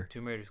Raider,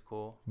 Tomb Raider's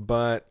cool.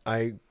 but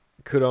I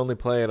could only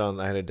play it on.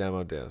 I had a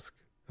demo disc.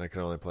 I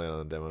could only play it on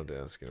the demo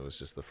disc, and it was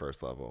just the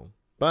first level.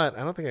 But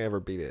I don't think I ever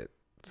beat it.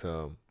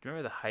 So, Do you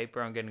remember the hype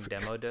around getting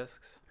demo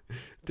discs?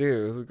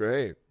 dude, it was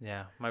great.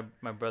 Yeah,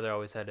 my brother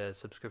always had a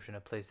subscription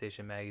to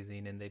PlayStation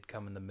Magazine, and they'd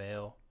come in the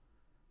mail,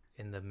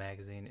 in the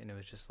magazine, and it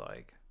was just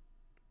like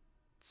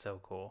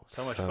so cool,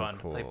 so much So fun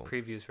to play cool.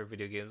 previews for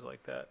video games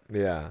like that.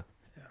 Yeah.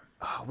 Yeah.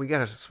 Oh, we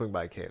gotta swing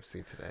by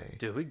KFC today.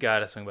 Dude, we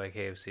gotta swing by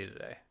KFC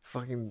today.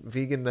 Fucking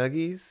vegan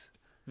nuggies.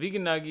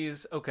 Vegan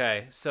nuggies.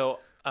 Okay, so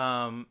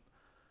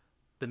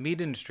the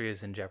meat industry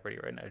is in jeopardy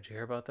right now. Did you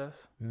hear about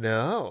this?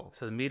 No.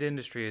 So the meat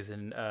industry is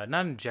in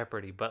not in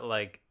jeopardy, but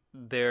like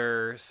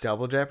there's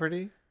Double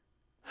Jeopardy.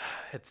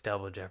 it's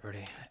double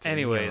jeopardy.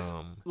 Anyways,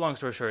 Damn. long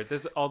story short,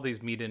 there's all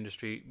these meat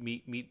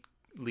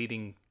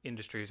leading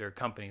industries or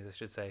companies, I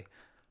should say,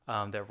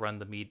 that run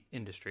the meat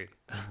industry.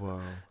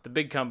 Whoa. The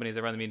big companies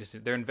that run the meat industry,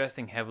 they're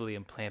investing heavily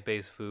in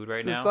plant-based food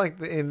right This now. is like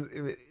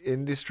the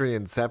industry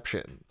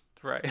inception.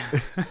 Right.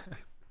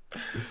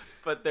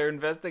 But they're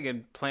investing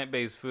in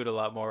plant-based food a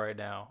lot more right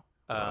now.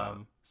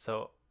 Wow.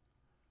 So,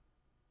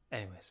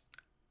 anyways,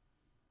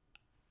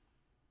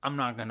 I'm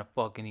not gonna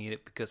fucking eat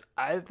it because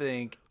I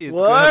think it's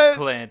What? gonna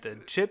plant a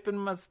chip in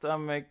my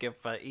stomach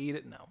if I eat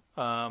it.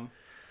 No.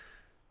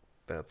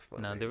 That's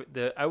funny.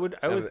 No. I would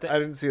I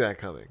didn't see that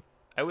coming.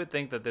 I would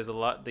think that there's a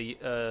lot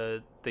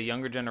the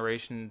younger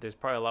generation. There's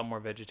probably a lot more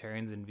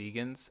vegetarians and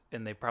vegans,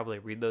 and they probably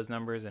read those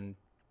numbers. And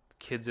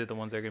kids are the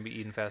ones that are going to be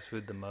eating fast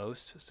food the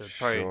most, so it's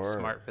probably Sure.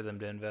 smart for them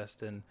to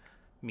invest in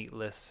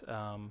meatless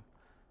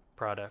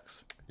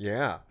products.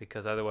 Yeah.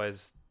 Because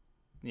otherwise,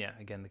 yeah,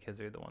 again, the kids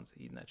are the ones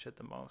eating that shit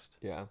the most.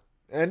 Yeah.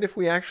 And if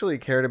we actually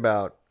cared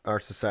about our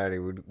society,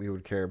 we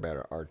would care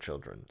about our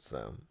children.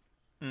 So.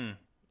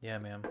 Yeah,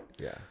 man.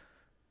 Yeah.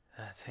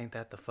 Ain't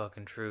that the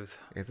fucking truth?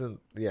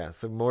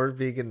 So more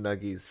vegan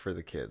nuggies for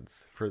the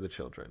kids, for the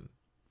children.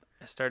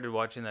 I started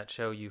watching that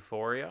show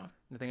Euphoria,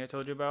 the thing I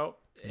told you about,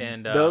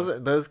 and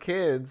those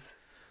kids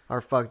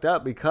are fucked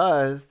up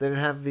because they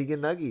didn't have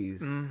vegan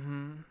nuggies.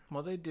 Mm-hmm.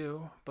 Well, they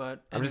do,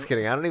 but I'm just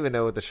kidding. I don't even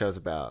know what the show's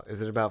about.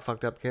 Is it about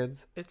fucked up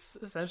kids? It's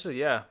essentially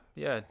yeah,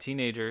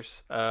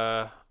 teenagers.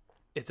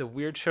 It's a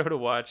weird show to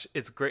watch.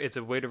 It's great. It's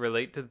a way to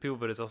relate to the people,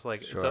 but it's also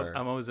like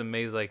I'm always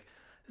amazed. Like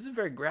this is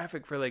very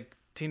graphic for like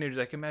teenagers.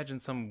 I can imagine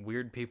some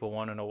weird people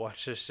wanting to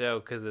watch this show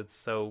because it's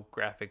so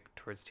graphic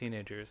towards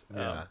teenagers.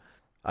 Yeah.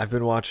 I've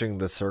been watching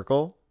The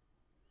Circle.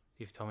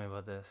 You've told me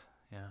about this.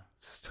 Yeah.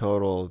 It's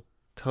total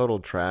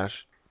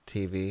trash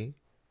TV,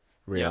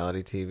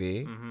 reality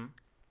TV. Mm-hmm.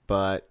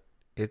 But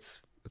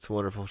it's a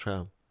wonderful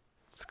show.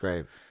 It's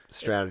great.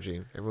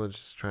 Strategy. Everyone's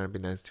just trying to be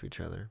nice to each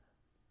other.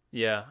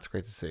 Yeah. It's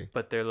great to see.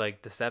 But they're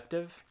like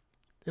deceptive?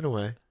 In a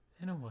way.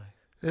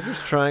 They're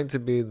just trying to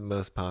be the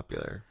most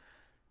popular.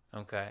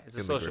 Okay. It's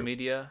a social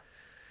media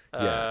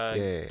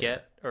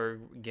get or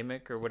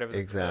gimmick or whatever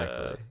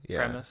exactly. The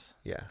premise.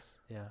 Yes.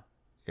 Yeah.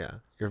 Yeah.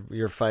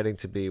 You're fighting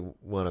to be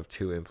one of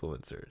two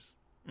influencers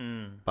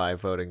by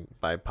voting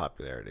by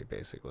popularity,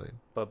 basically.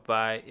 But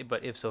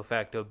ipso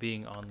facto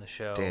being on the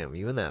show. Damn,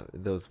 even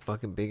those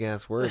fucking big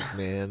ass words,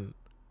 man.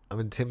 I'm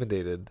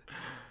intimidated.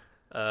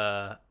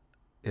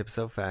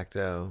 Ipso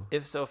facto.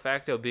 Ipso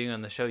facto being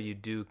on the show, you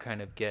do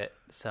kind of get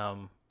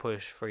some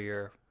push for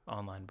your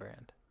online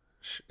brand.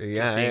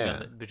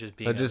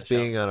 Just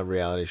being on a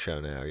reality show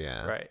now,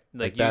 yeah. Right.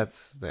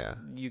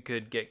 You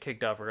could get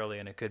kicked off early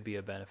and it could be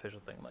a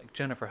beneficial thing. Like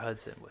Jennifer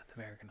Hudson with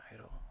American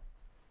Idol.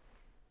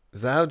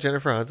 Is that how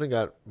Jennifer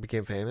Hudson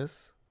became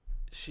famous?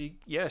 She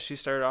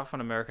started off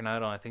on American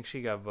Idol. I think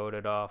she got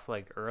voted off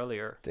like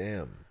earlier.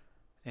 Damn.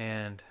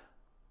 And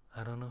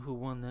I don't know who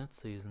won that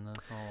season.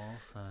 That's all I'll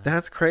say.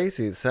 That's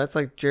crazy. So that's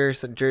like Jerry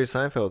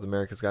Seinfeld with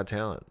America's Got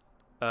Talent.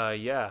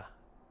 Yeah.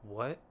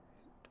 What?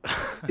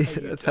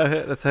 That's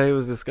how he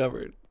was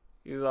discovered.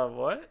 He was on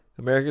what?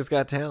 America's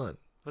Got Talent.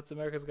 What's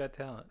America's Got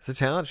Talent? It's a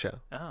talent show.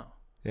 Oh.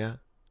 Yeah.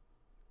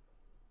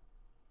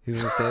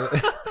 He's a stand.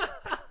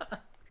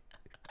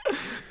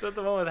 Is that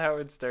the one with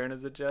Howard Stern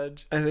as a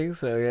judge? I think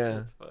so. Yeah.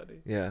 That's funny.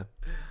 Yeah.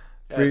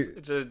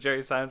 It's Jerry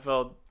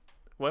Seinfeld.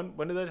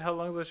 How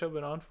long has the show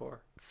been on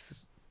for?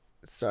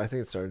 So I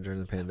think it started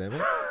during the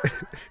pandemic.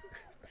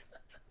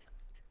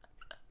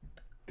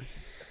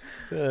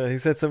 He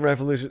said some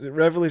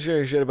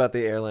revolutionary shit about the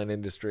airline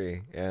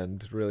industry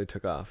and really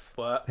took off.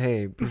 What?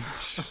 Hey.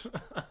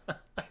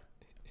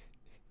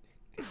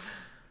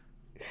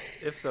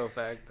 Ipso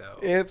facto.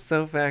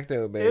 Ipso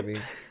facto, baby.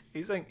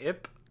 He's saying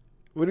ip?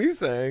 What are you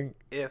saying?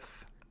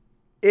 If.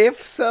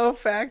 Ipso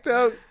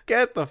facto?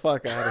 Get the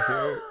fuck out of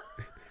here.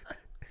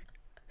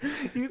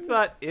 You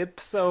thought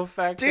ipso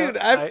facto? Dude,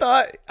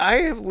 I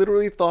have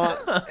literally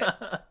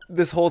thought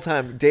this whole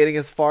time, dating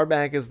as far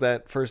back as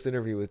that first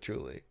interview with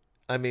Julie.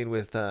 I mean,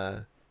 with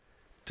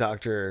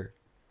Dr.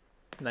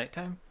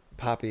 Nighttime?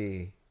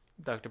 Poppy.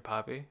 Dr.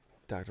 Poppy?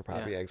 Dr.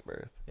 Poppy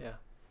Eggsberth. Yeah.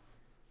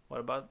 What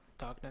about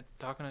talking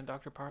to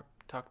Dr. Poppy?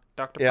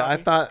 Yeah, I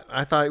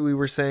thought we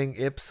were saying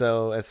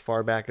ipso as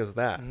far back as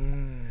that.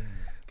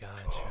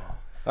 Gotcha.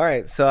 All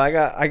right, so I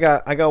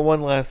got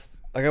one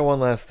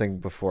last thing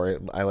before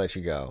I let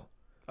you go.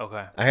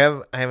 Okay. I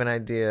have an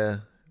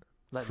idea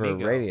for a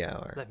radio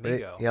hour. Let me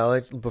go.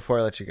 Yeah, before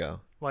I let you go.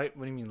 What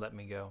do you mean let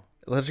me go?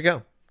 Let you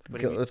go.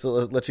 Let's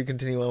let you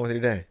continue on with your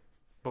day.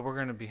 But we're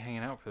gonna be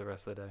hanging out for the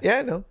rest of the day. Yeah,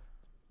 I know.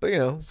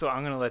 But So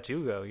I'm gonna let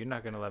you go. You're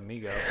not gonna let me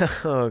go.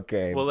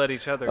 Okay. We'll let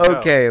each other go.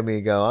 Okay,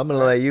 amigo. I'm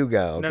gonna let you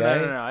go. Okay?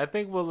 No. I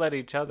think we'll let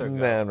each other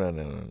go.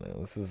 No.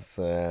 This is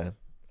I'm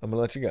gonna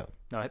let you go.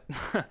 No,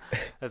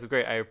 that's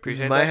great. I appreciate.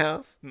 This is my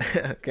house.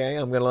 Okay,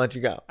 I'm gonna let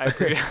you go. That's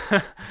great.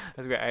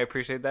 I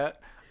appreciate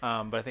that.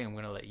 But I think I'm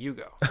gonna let you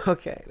go.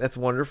 Okay, that's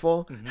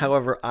wonderful. Mm-hmm.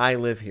 However, I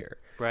live here.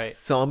 Right.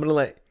 So I'm gonna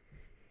let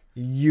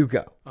you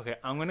go. Okay,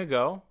 I'm gonna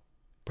go.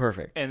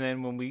 Perfect. And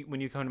then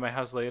when you come to my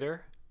house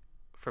later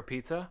for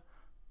pizza,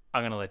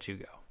 I'm gonna let you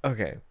go.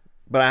 Okay,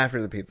 but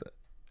after the pizza.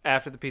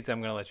 After the pizza,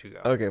 I'm gonna let you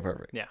go. Okay,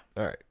 perfect. Yeah.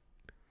 All right.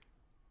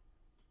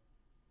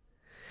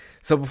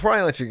 So before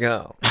I let you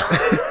go.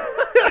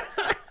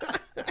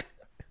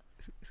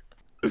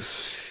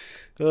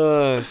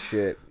 Oh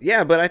shit.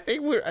 Yeah, but I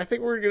think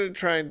we're gonna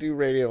try and do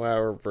Radio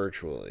Hour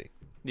virtually.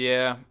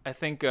 Yeah, I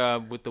think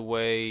with the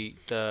way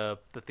the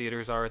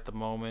theaters are at the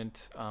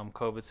moment,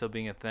 COVID still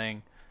being a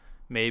thing,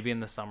 maybe in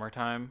the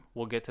summertime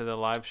we'll get to the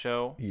live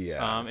show.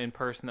 Yeah. In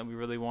person that we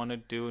really want to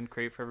do and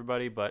create for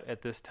everybody. But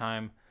at this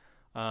time,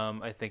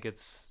 I think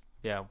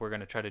we're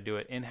gonna try to do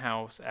it in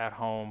house at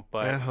home,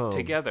 but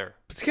together.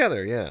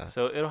 Together, yeah.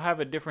 So it'll have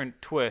a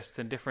different twist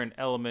and different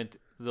element.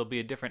 There'll be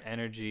a different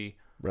energy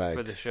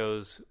for the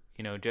shows.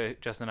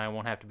 Justin and I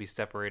won't have to be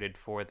separated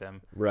for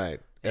them. Right.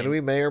 And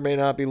we may or may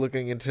not be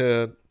looking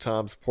into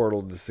Tom's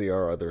portal to see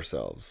our other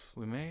selves.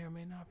 We may or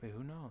may not be.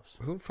 Who knows?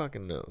 Who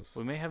fucking knows?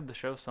 We may have the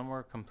show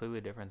somewhere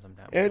completely different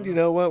sometime. And you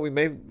know what? We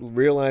may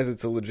realize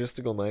it's a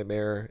logistical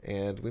nightmare,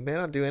 and we may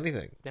not do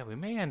anything. Yeah, we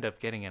may end up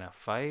getting in a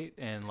fight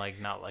and like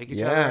not like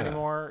each other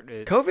anymore.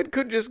 COVID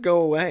could just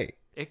go away.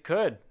 It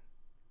could.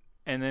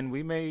 And then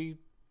we may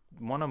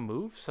want to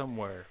move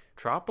somewhere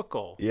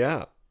tropical.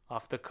 Yeah.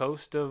 Off the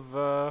coast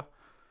of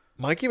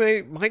Mikey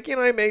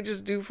and I may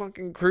just do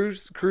fucking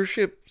cruise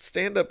ship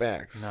stand-up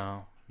acts.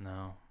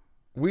 No.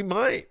 We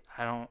might.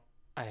 I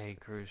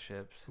hate cruise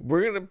ships.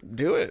 We're gonna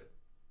do it.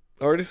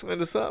 Already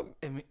signed us up.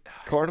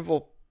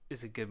 Carnival.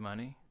 Is it good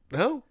money?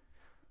 No.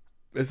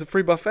 Is it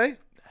free buffet?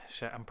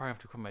 I'm probably have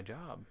to quit my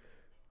job.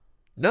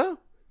 No.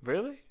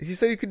 Really? You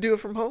said you could do it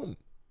from home.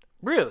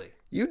 Really?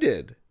 You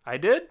did. I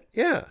did?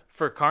 Yeah.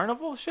 For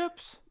Carnival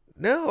ships?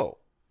 No.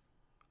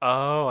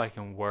 Oh, I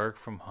can work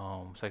from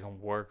home, so I can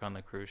work on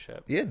the cruise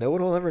ship. Yeah, no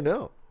one will ever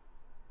know.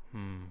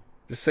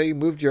 Just say you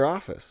moved your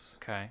office.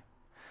 Okay.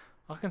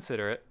 I'll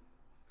consider it.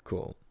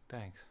 Cool.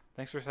 Thanks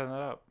for setting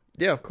that up.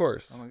 Yeah, of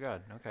course. Oh my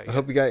god. Okay. I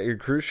hope you got your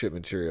cruise ship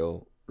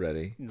material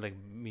ready. Like,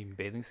 mean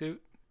bathing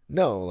suit?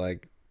 No,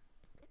 like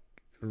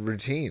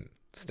routine,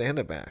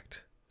 stand-up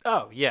act.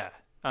 Oh, yeah.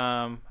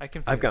 I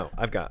can I got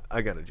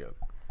a joke.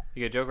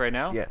 You got a joke right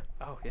now? Yeah.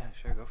 Oh, yeah,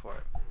 sure, go for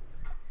it.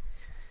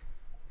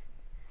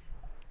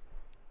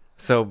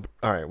 So,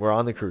 all right, we're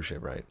on the cruise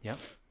ship, right? Yep.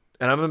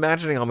 And I'm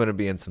imagining I'm going to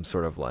be in some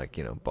sort of like,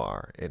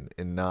 bar and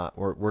not,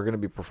 we're going to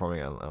be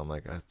performing on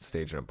like a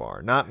stage in a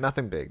bar.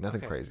 Nothing big,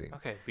 nothing crazy.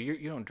 Okay, but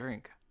you don't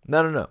drink.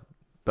 No.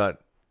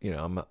 But,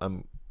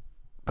 I'm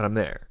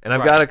there. And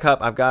I've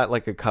got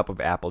like a cup of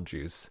apple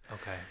juice.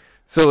 Okay.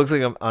 So it looks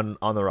like I'm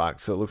on the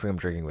rocks. So it looks like I'm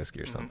drinking whiskey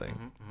or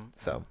something.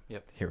 So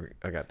here,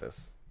 I got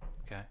this.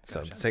 Okay. Gotcha. So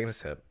I'm just taking a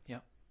sip.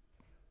 Yep.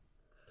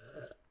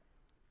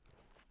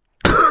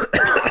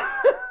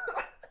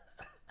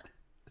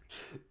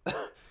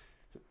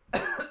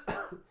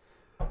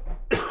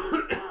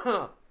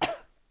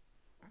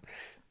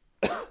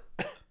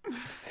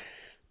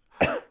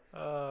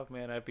 Oh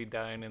man, I'd be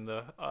dying in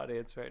the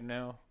audience right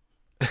now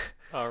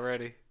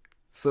already.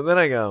 So then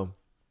I go,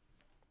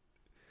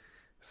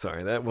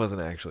 sorry, that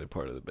wasn't actually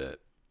part of the bit.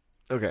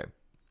 Okay.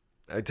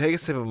 I take a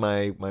sip of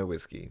my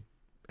whiskey,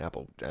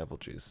 apple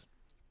juice.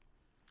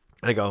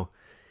 And I go,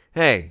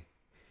 hey,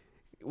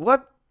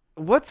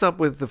 what's up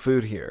with the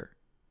food here?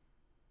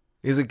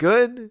 Is it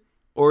good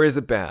or is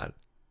it bad?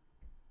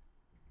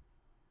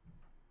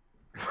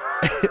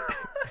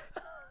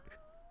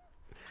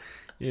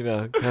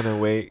 Kind of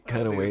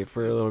wait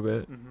for a little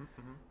bit.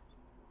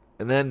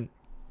 And then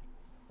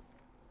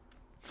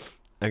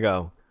I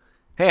go,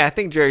 hey, I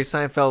think Jerry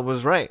Seinfeld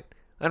was right.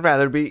 I'd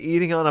rather be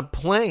eating on a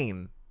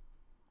plane.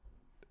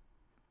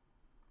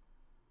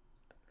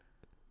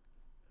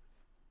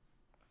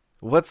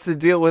 What's the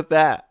deal with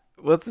that?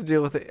 What's the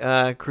deal with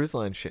the cruise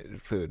line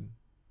food?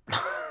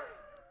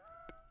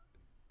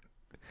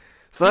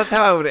 So that's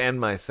how I would end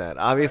my set.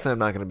 Obviously, I'm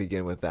not going to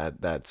begin with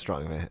that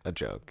strong of a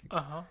joke.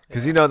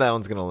 Because that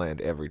one's going to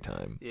land every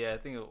time. Yeah, I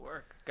think it'll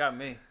work. Got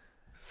me.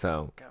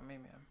 So. Got me,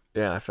 man.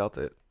 Yeah, I felt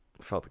it.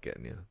 Felt it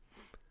getting you.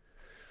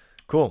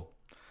 Cool.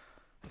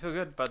 I feel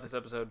good about this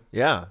episode.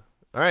 Yeah.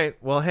 All right.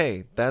 Well,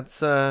 hey,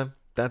 that's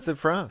it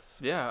for us.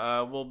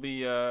 Yeah, we'll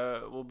be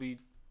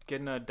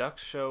getting a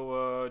Ducks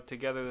show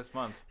together this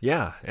month.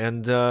 Yeah,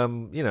 and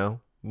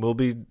we'll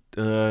be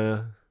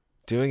doing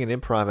an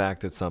improv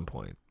act at some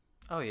point.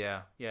 Oh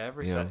yeah,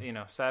 every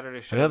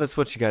Saturday shows. I know that's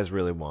what you guys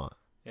really want.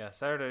 Yeah,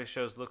 Saturday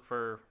shows look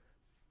for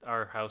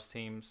our house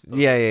teams.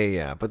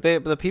 Yeah. But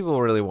the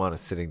people really want a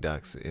Sitting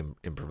Ducks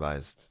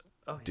improvised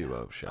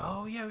duo show.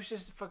 Oh yeah, we should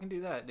just fucking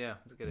do that. Yeah,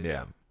 that's a good idea.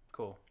 Yeah,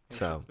 cool.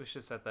 We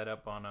should set that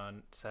up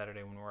on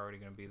Saturday when we're already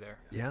gonna be there.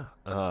 Yeah.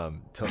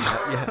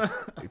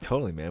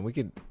 Totally, man. We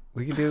could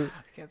do.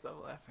 I can't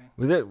stop laughing.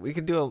 With it, we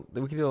could do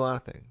a lot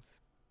of things.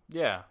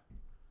 Yeah.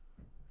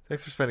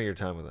 Thanks for spending your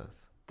time with us.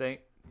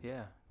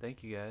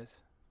 Thank you guys,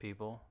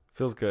 people.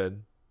 Feels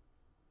good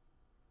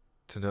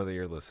to know that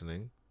you're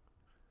listening.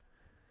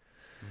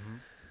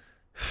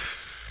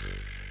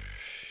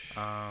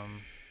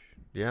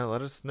 Yeah,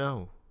 let us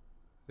know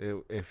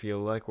if you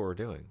like what we're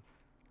doing,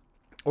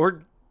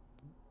 or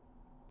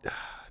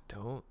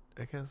don't.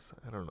 I guess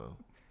I don't know.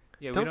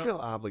 Yeah, don't feel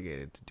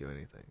obligated to do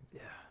anything.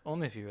 Yeah,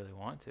 only if you really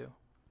want to.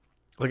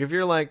 Like if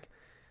you're like,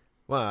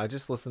 wow, I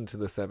just listened to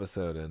this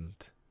episode and,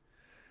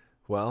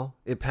 well,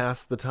 it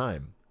passed the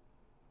time.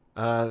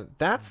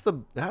 That's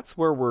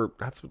what we're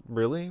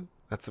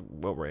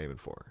aiming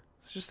for.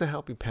 It's just to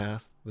help you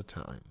pass the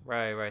time.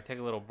 Right. Take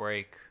a little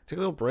break.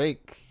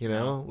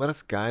 Let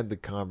us guide the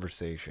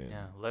conversation.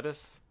 Yeah, let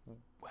us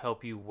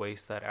help you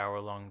waste that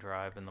hour-long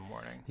drive in the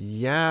morning.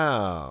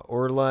 Yeah,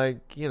 or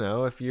like,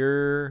 if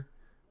you're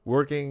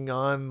working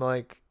on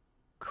like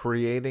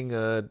creating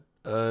a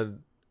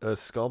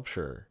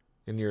sculpture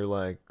and you're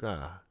like, we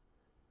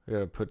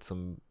gotta put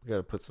something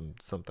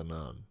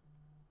on.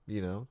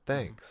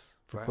 Thanks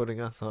for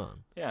putting us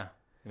on. Yeah.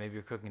 Maybe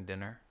you're cooking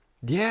dinner.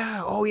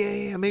 Yeah. Oh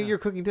yeah. Maybe you're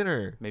cooking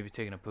dinner. Maybe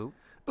taking a poop.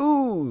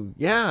 Ooh,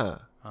 yeah.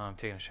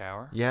 Taking a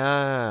shower.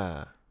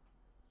 Yeah.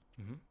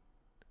 Mm-hmm.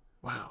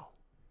 Wow.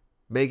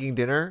 Making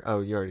dinner? Oh,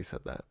 you already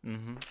said that.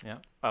 Mm-hmm. Yeah.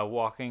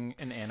 Walking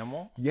an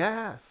animal.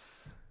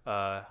 Yes.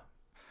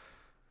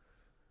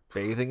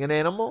 Bathing an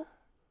animal?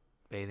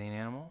 Bathing an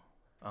animal.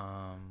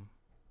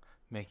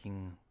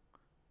 Making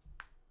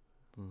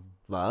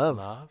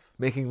love.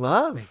 Making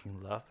love.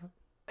 Making love.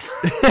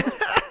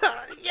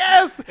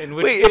 Yes. In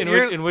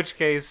which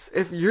case,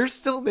 if you're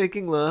still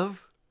making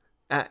love,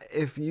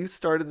 if you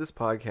started this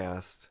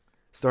podcast,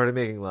 started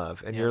making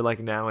love, and you're like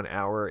now an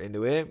hour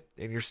into it,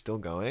 and you're still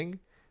going,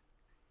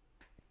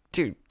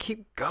 dude,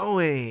 keep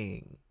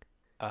going.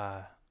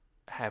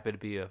 Happy to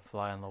be a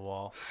fly on the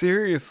wall.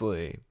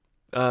 Seriously.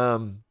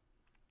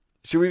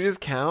 Should we just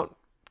count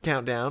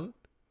down,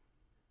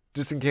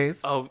 just in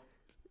case? Oh,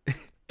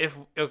 if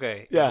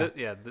okay, yeah,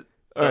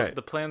 all right.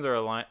 The plans are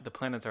aligned. The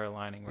planets are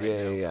aligning right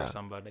now for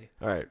somebody.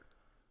 All right.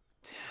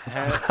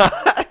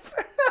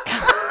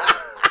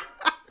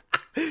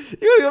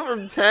 You want to go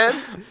from 10?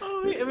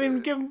 Oh, I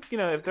mean, give them,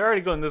 if they're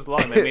already going this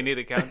long, they may need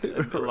to count a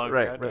longer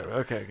right. countdown.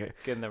 Okay.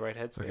 Get in the right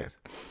headspace.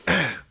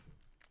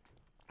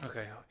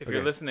 Okay. If Okay.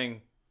 you're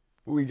listening,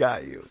 we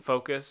got you.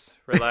 Focus,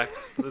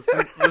 relax,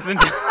 listen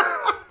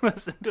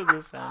to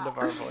the sound of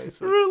our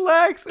voices.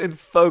 Relax and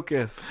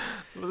focus.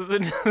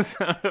 Listen to the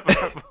sound of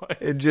our voice.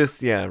 And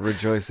just,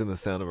 rejoice in the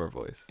sound of our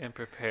voice. And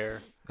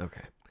prepare to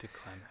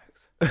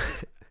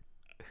climax.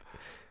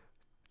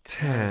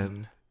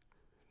 10,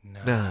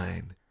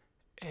 9,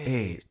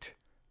 8,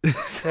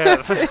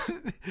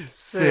 7,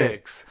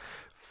 6,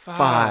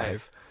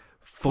 5,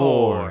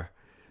 4,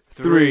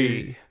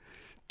 3,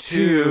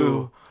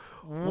 2,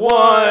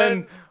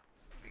 1.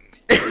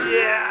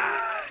 Yeah!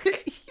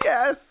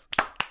 Yes!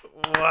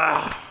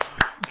 Wow.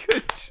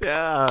 Good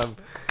job.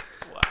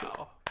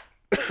 Wow.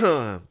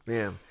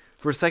 Man.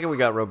 For a second we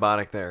got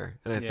robotic there.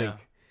 And I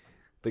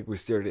think we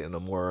steered it in a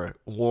more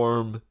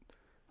warm,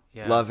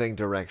 loving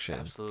direction.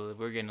 Absolutely.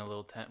 We're getting a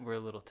little tense. We're a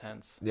little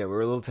tense. Yeah, we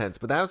were a little tense.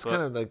 But that was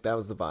kind of like, that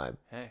was the vibe.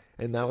 Hey.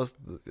 And that was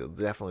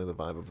definitely the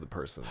vibe of the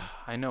person.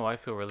 I know. I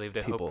feel relieved.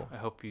 I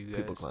hope you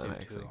guys do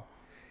too.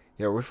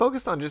 Yeah, we're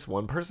focused on just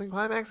one person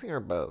climaxing or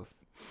both?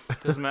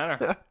 Doesn't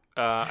matter.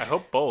 I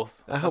hope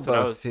both. I hope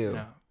both too.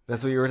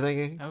 That's what you were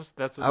thinking?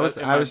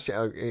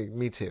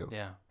 Me too.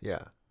 Yeah.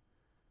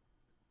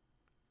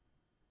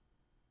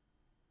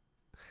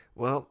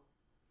 Well,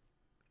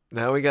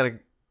 now you gotta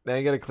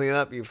clean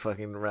up, you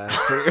fucking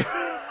rascal.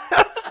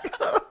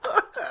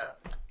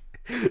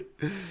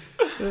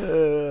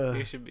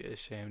 You should be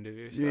ashamed of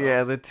yourself.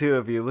 Yeah, the two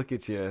of you. Look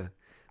at you.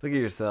 Look at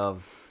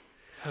yourselves.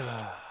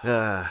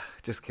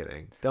 Just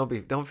kidding.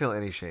 Don't feel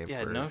any shame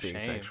for being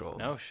sexual.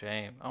 No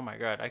shame. Oh my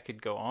god, I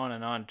could go on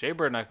and on. Jay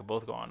Bird and I could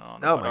both go on and on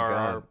about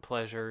our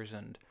pleasures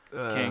and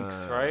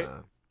kinks, right?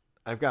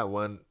 I've got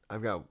one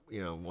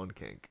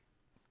kink,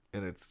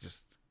 and it's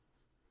just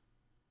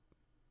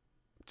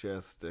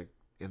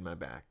in my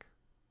back.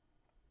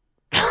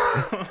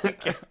 Oh my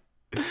god.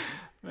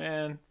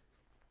 Man,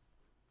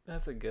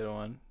 that's a good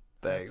one.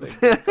 Thanks. That's a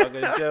good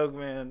fucking joke,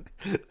 man.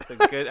 It's a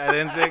good. I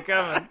didn't see it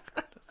coming.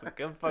 It's a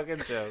good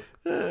fucking joke.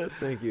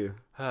 Thank you.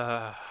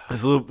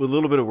 There's a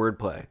little bit of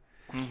wordplay.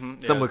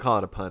 Mm-hmm. Some would call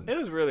it a pun. It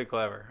was really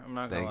clever. I'm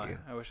not gonna lie. You.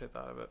 I wish I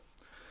thought of it.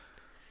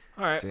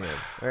 All right. Damn.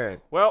 All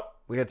right. Well,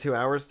 we got 2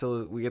 hours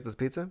till we get this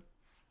pizza.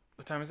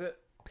 What time is it?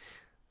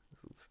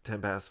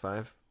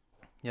 5:10.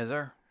 Yes,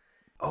 sir.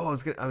 Oh, I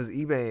was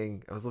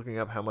eBaying. I was looking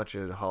up how much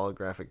a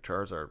holographic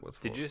Charizard was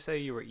for. Did you say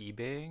you were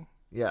eBaying?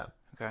 Yeah.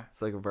 Okay.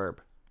 It's like a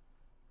verb.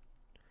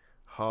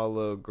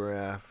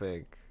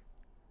 Holographic.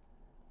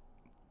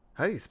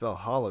 How do you spell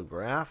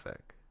holographic?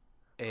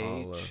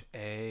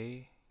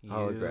 H-A-U.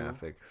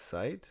 Holographic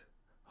site?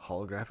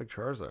 Holographic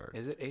Charizard.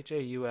 Is it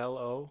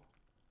H-A-U-L-O?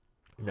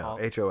 No,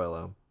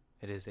 H-O-L-O.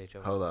 It is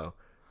H-O-L-O. Holo.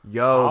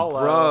 Yo,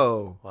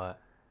 bro. What?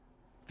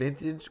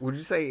 Vintage? Would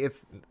you say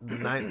it's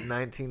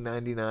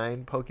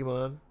 1999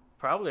 Pokemon?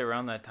 Probably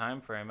around that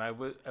time frame. I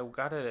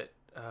got it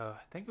at, I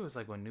think it was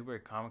like when Newbury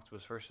Comics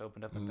was first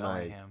opened up in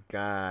Bellingham.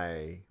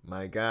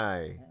 My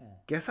guy.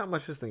 Guess how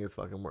much this thing is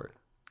fucking worth?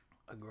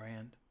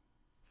 $1,000.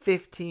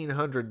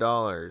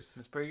 $1,500.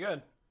 That's pretty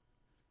good.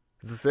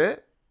 Is this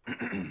it?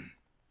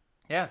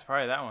 Yeah, it's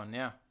probably that one.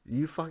 Yeah.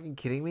 You fucking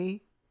kidding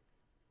me?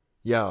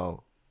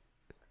 Yo.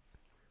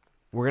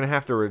 We're going to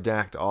have to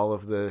redact all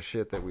of the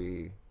shit that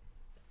we're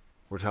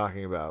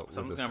talking about.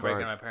 Something's going to break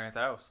in my parents'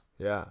 house.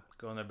 Yeah.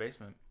 Go in their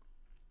basement.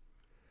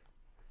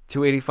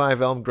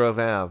 285 Elm Grove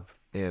Ave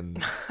in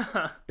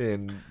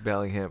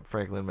Bellingham,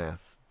 Franklin,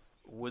 Mass.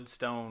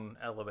 Woodstone,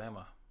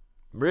 Alabama.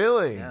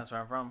 Really? Yeah, that's where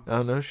I'm from.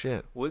 Oh, no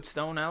shit.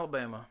 Woodstone,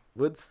 Alabama.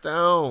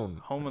 Woodstone.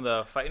 Home of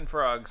the Fighting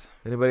Frogs.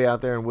 Anybody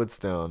out there in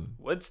Woodstone?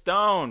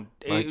 Woodstone.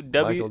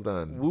 Michael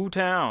Dunn.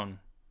 Woo-Town.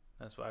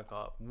 That's what I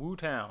call it.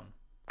 Woo-Town.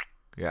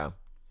 Yeah.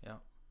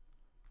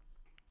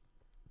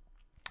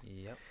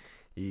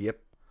 Yep.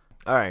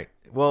 All right.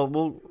 Well,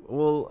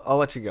 I'll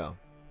let you go.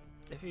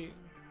 I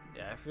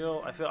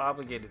feel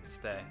obligated to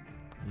stay.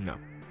 No.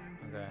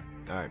 Okay.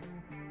 All right.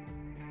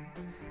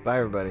 Bye,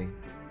 everybody.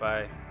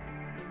 Bye.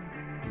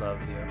 Love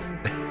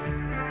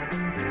you.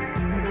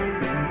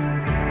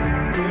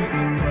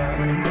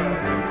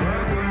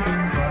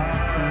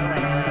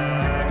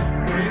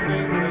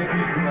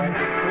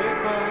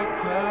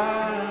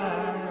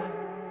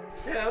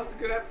 Yeah, that was a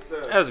good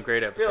episode. That was a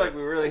great I episode. feel like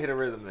we really hit a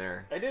rhythm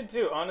there. I did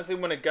too. Honestly,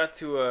 when it got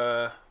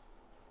to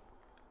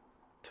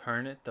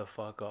turn it the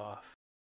fuck off.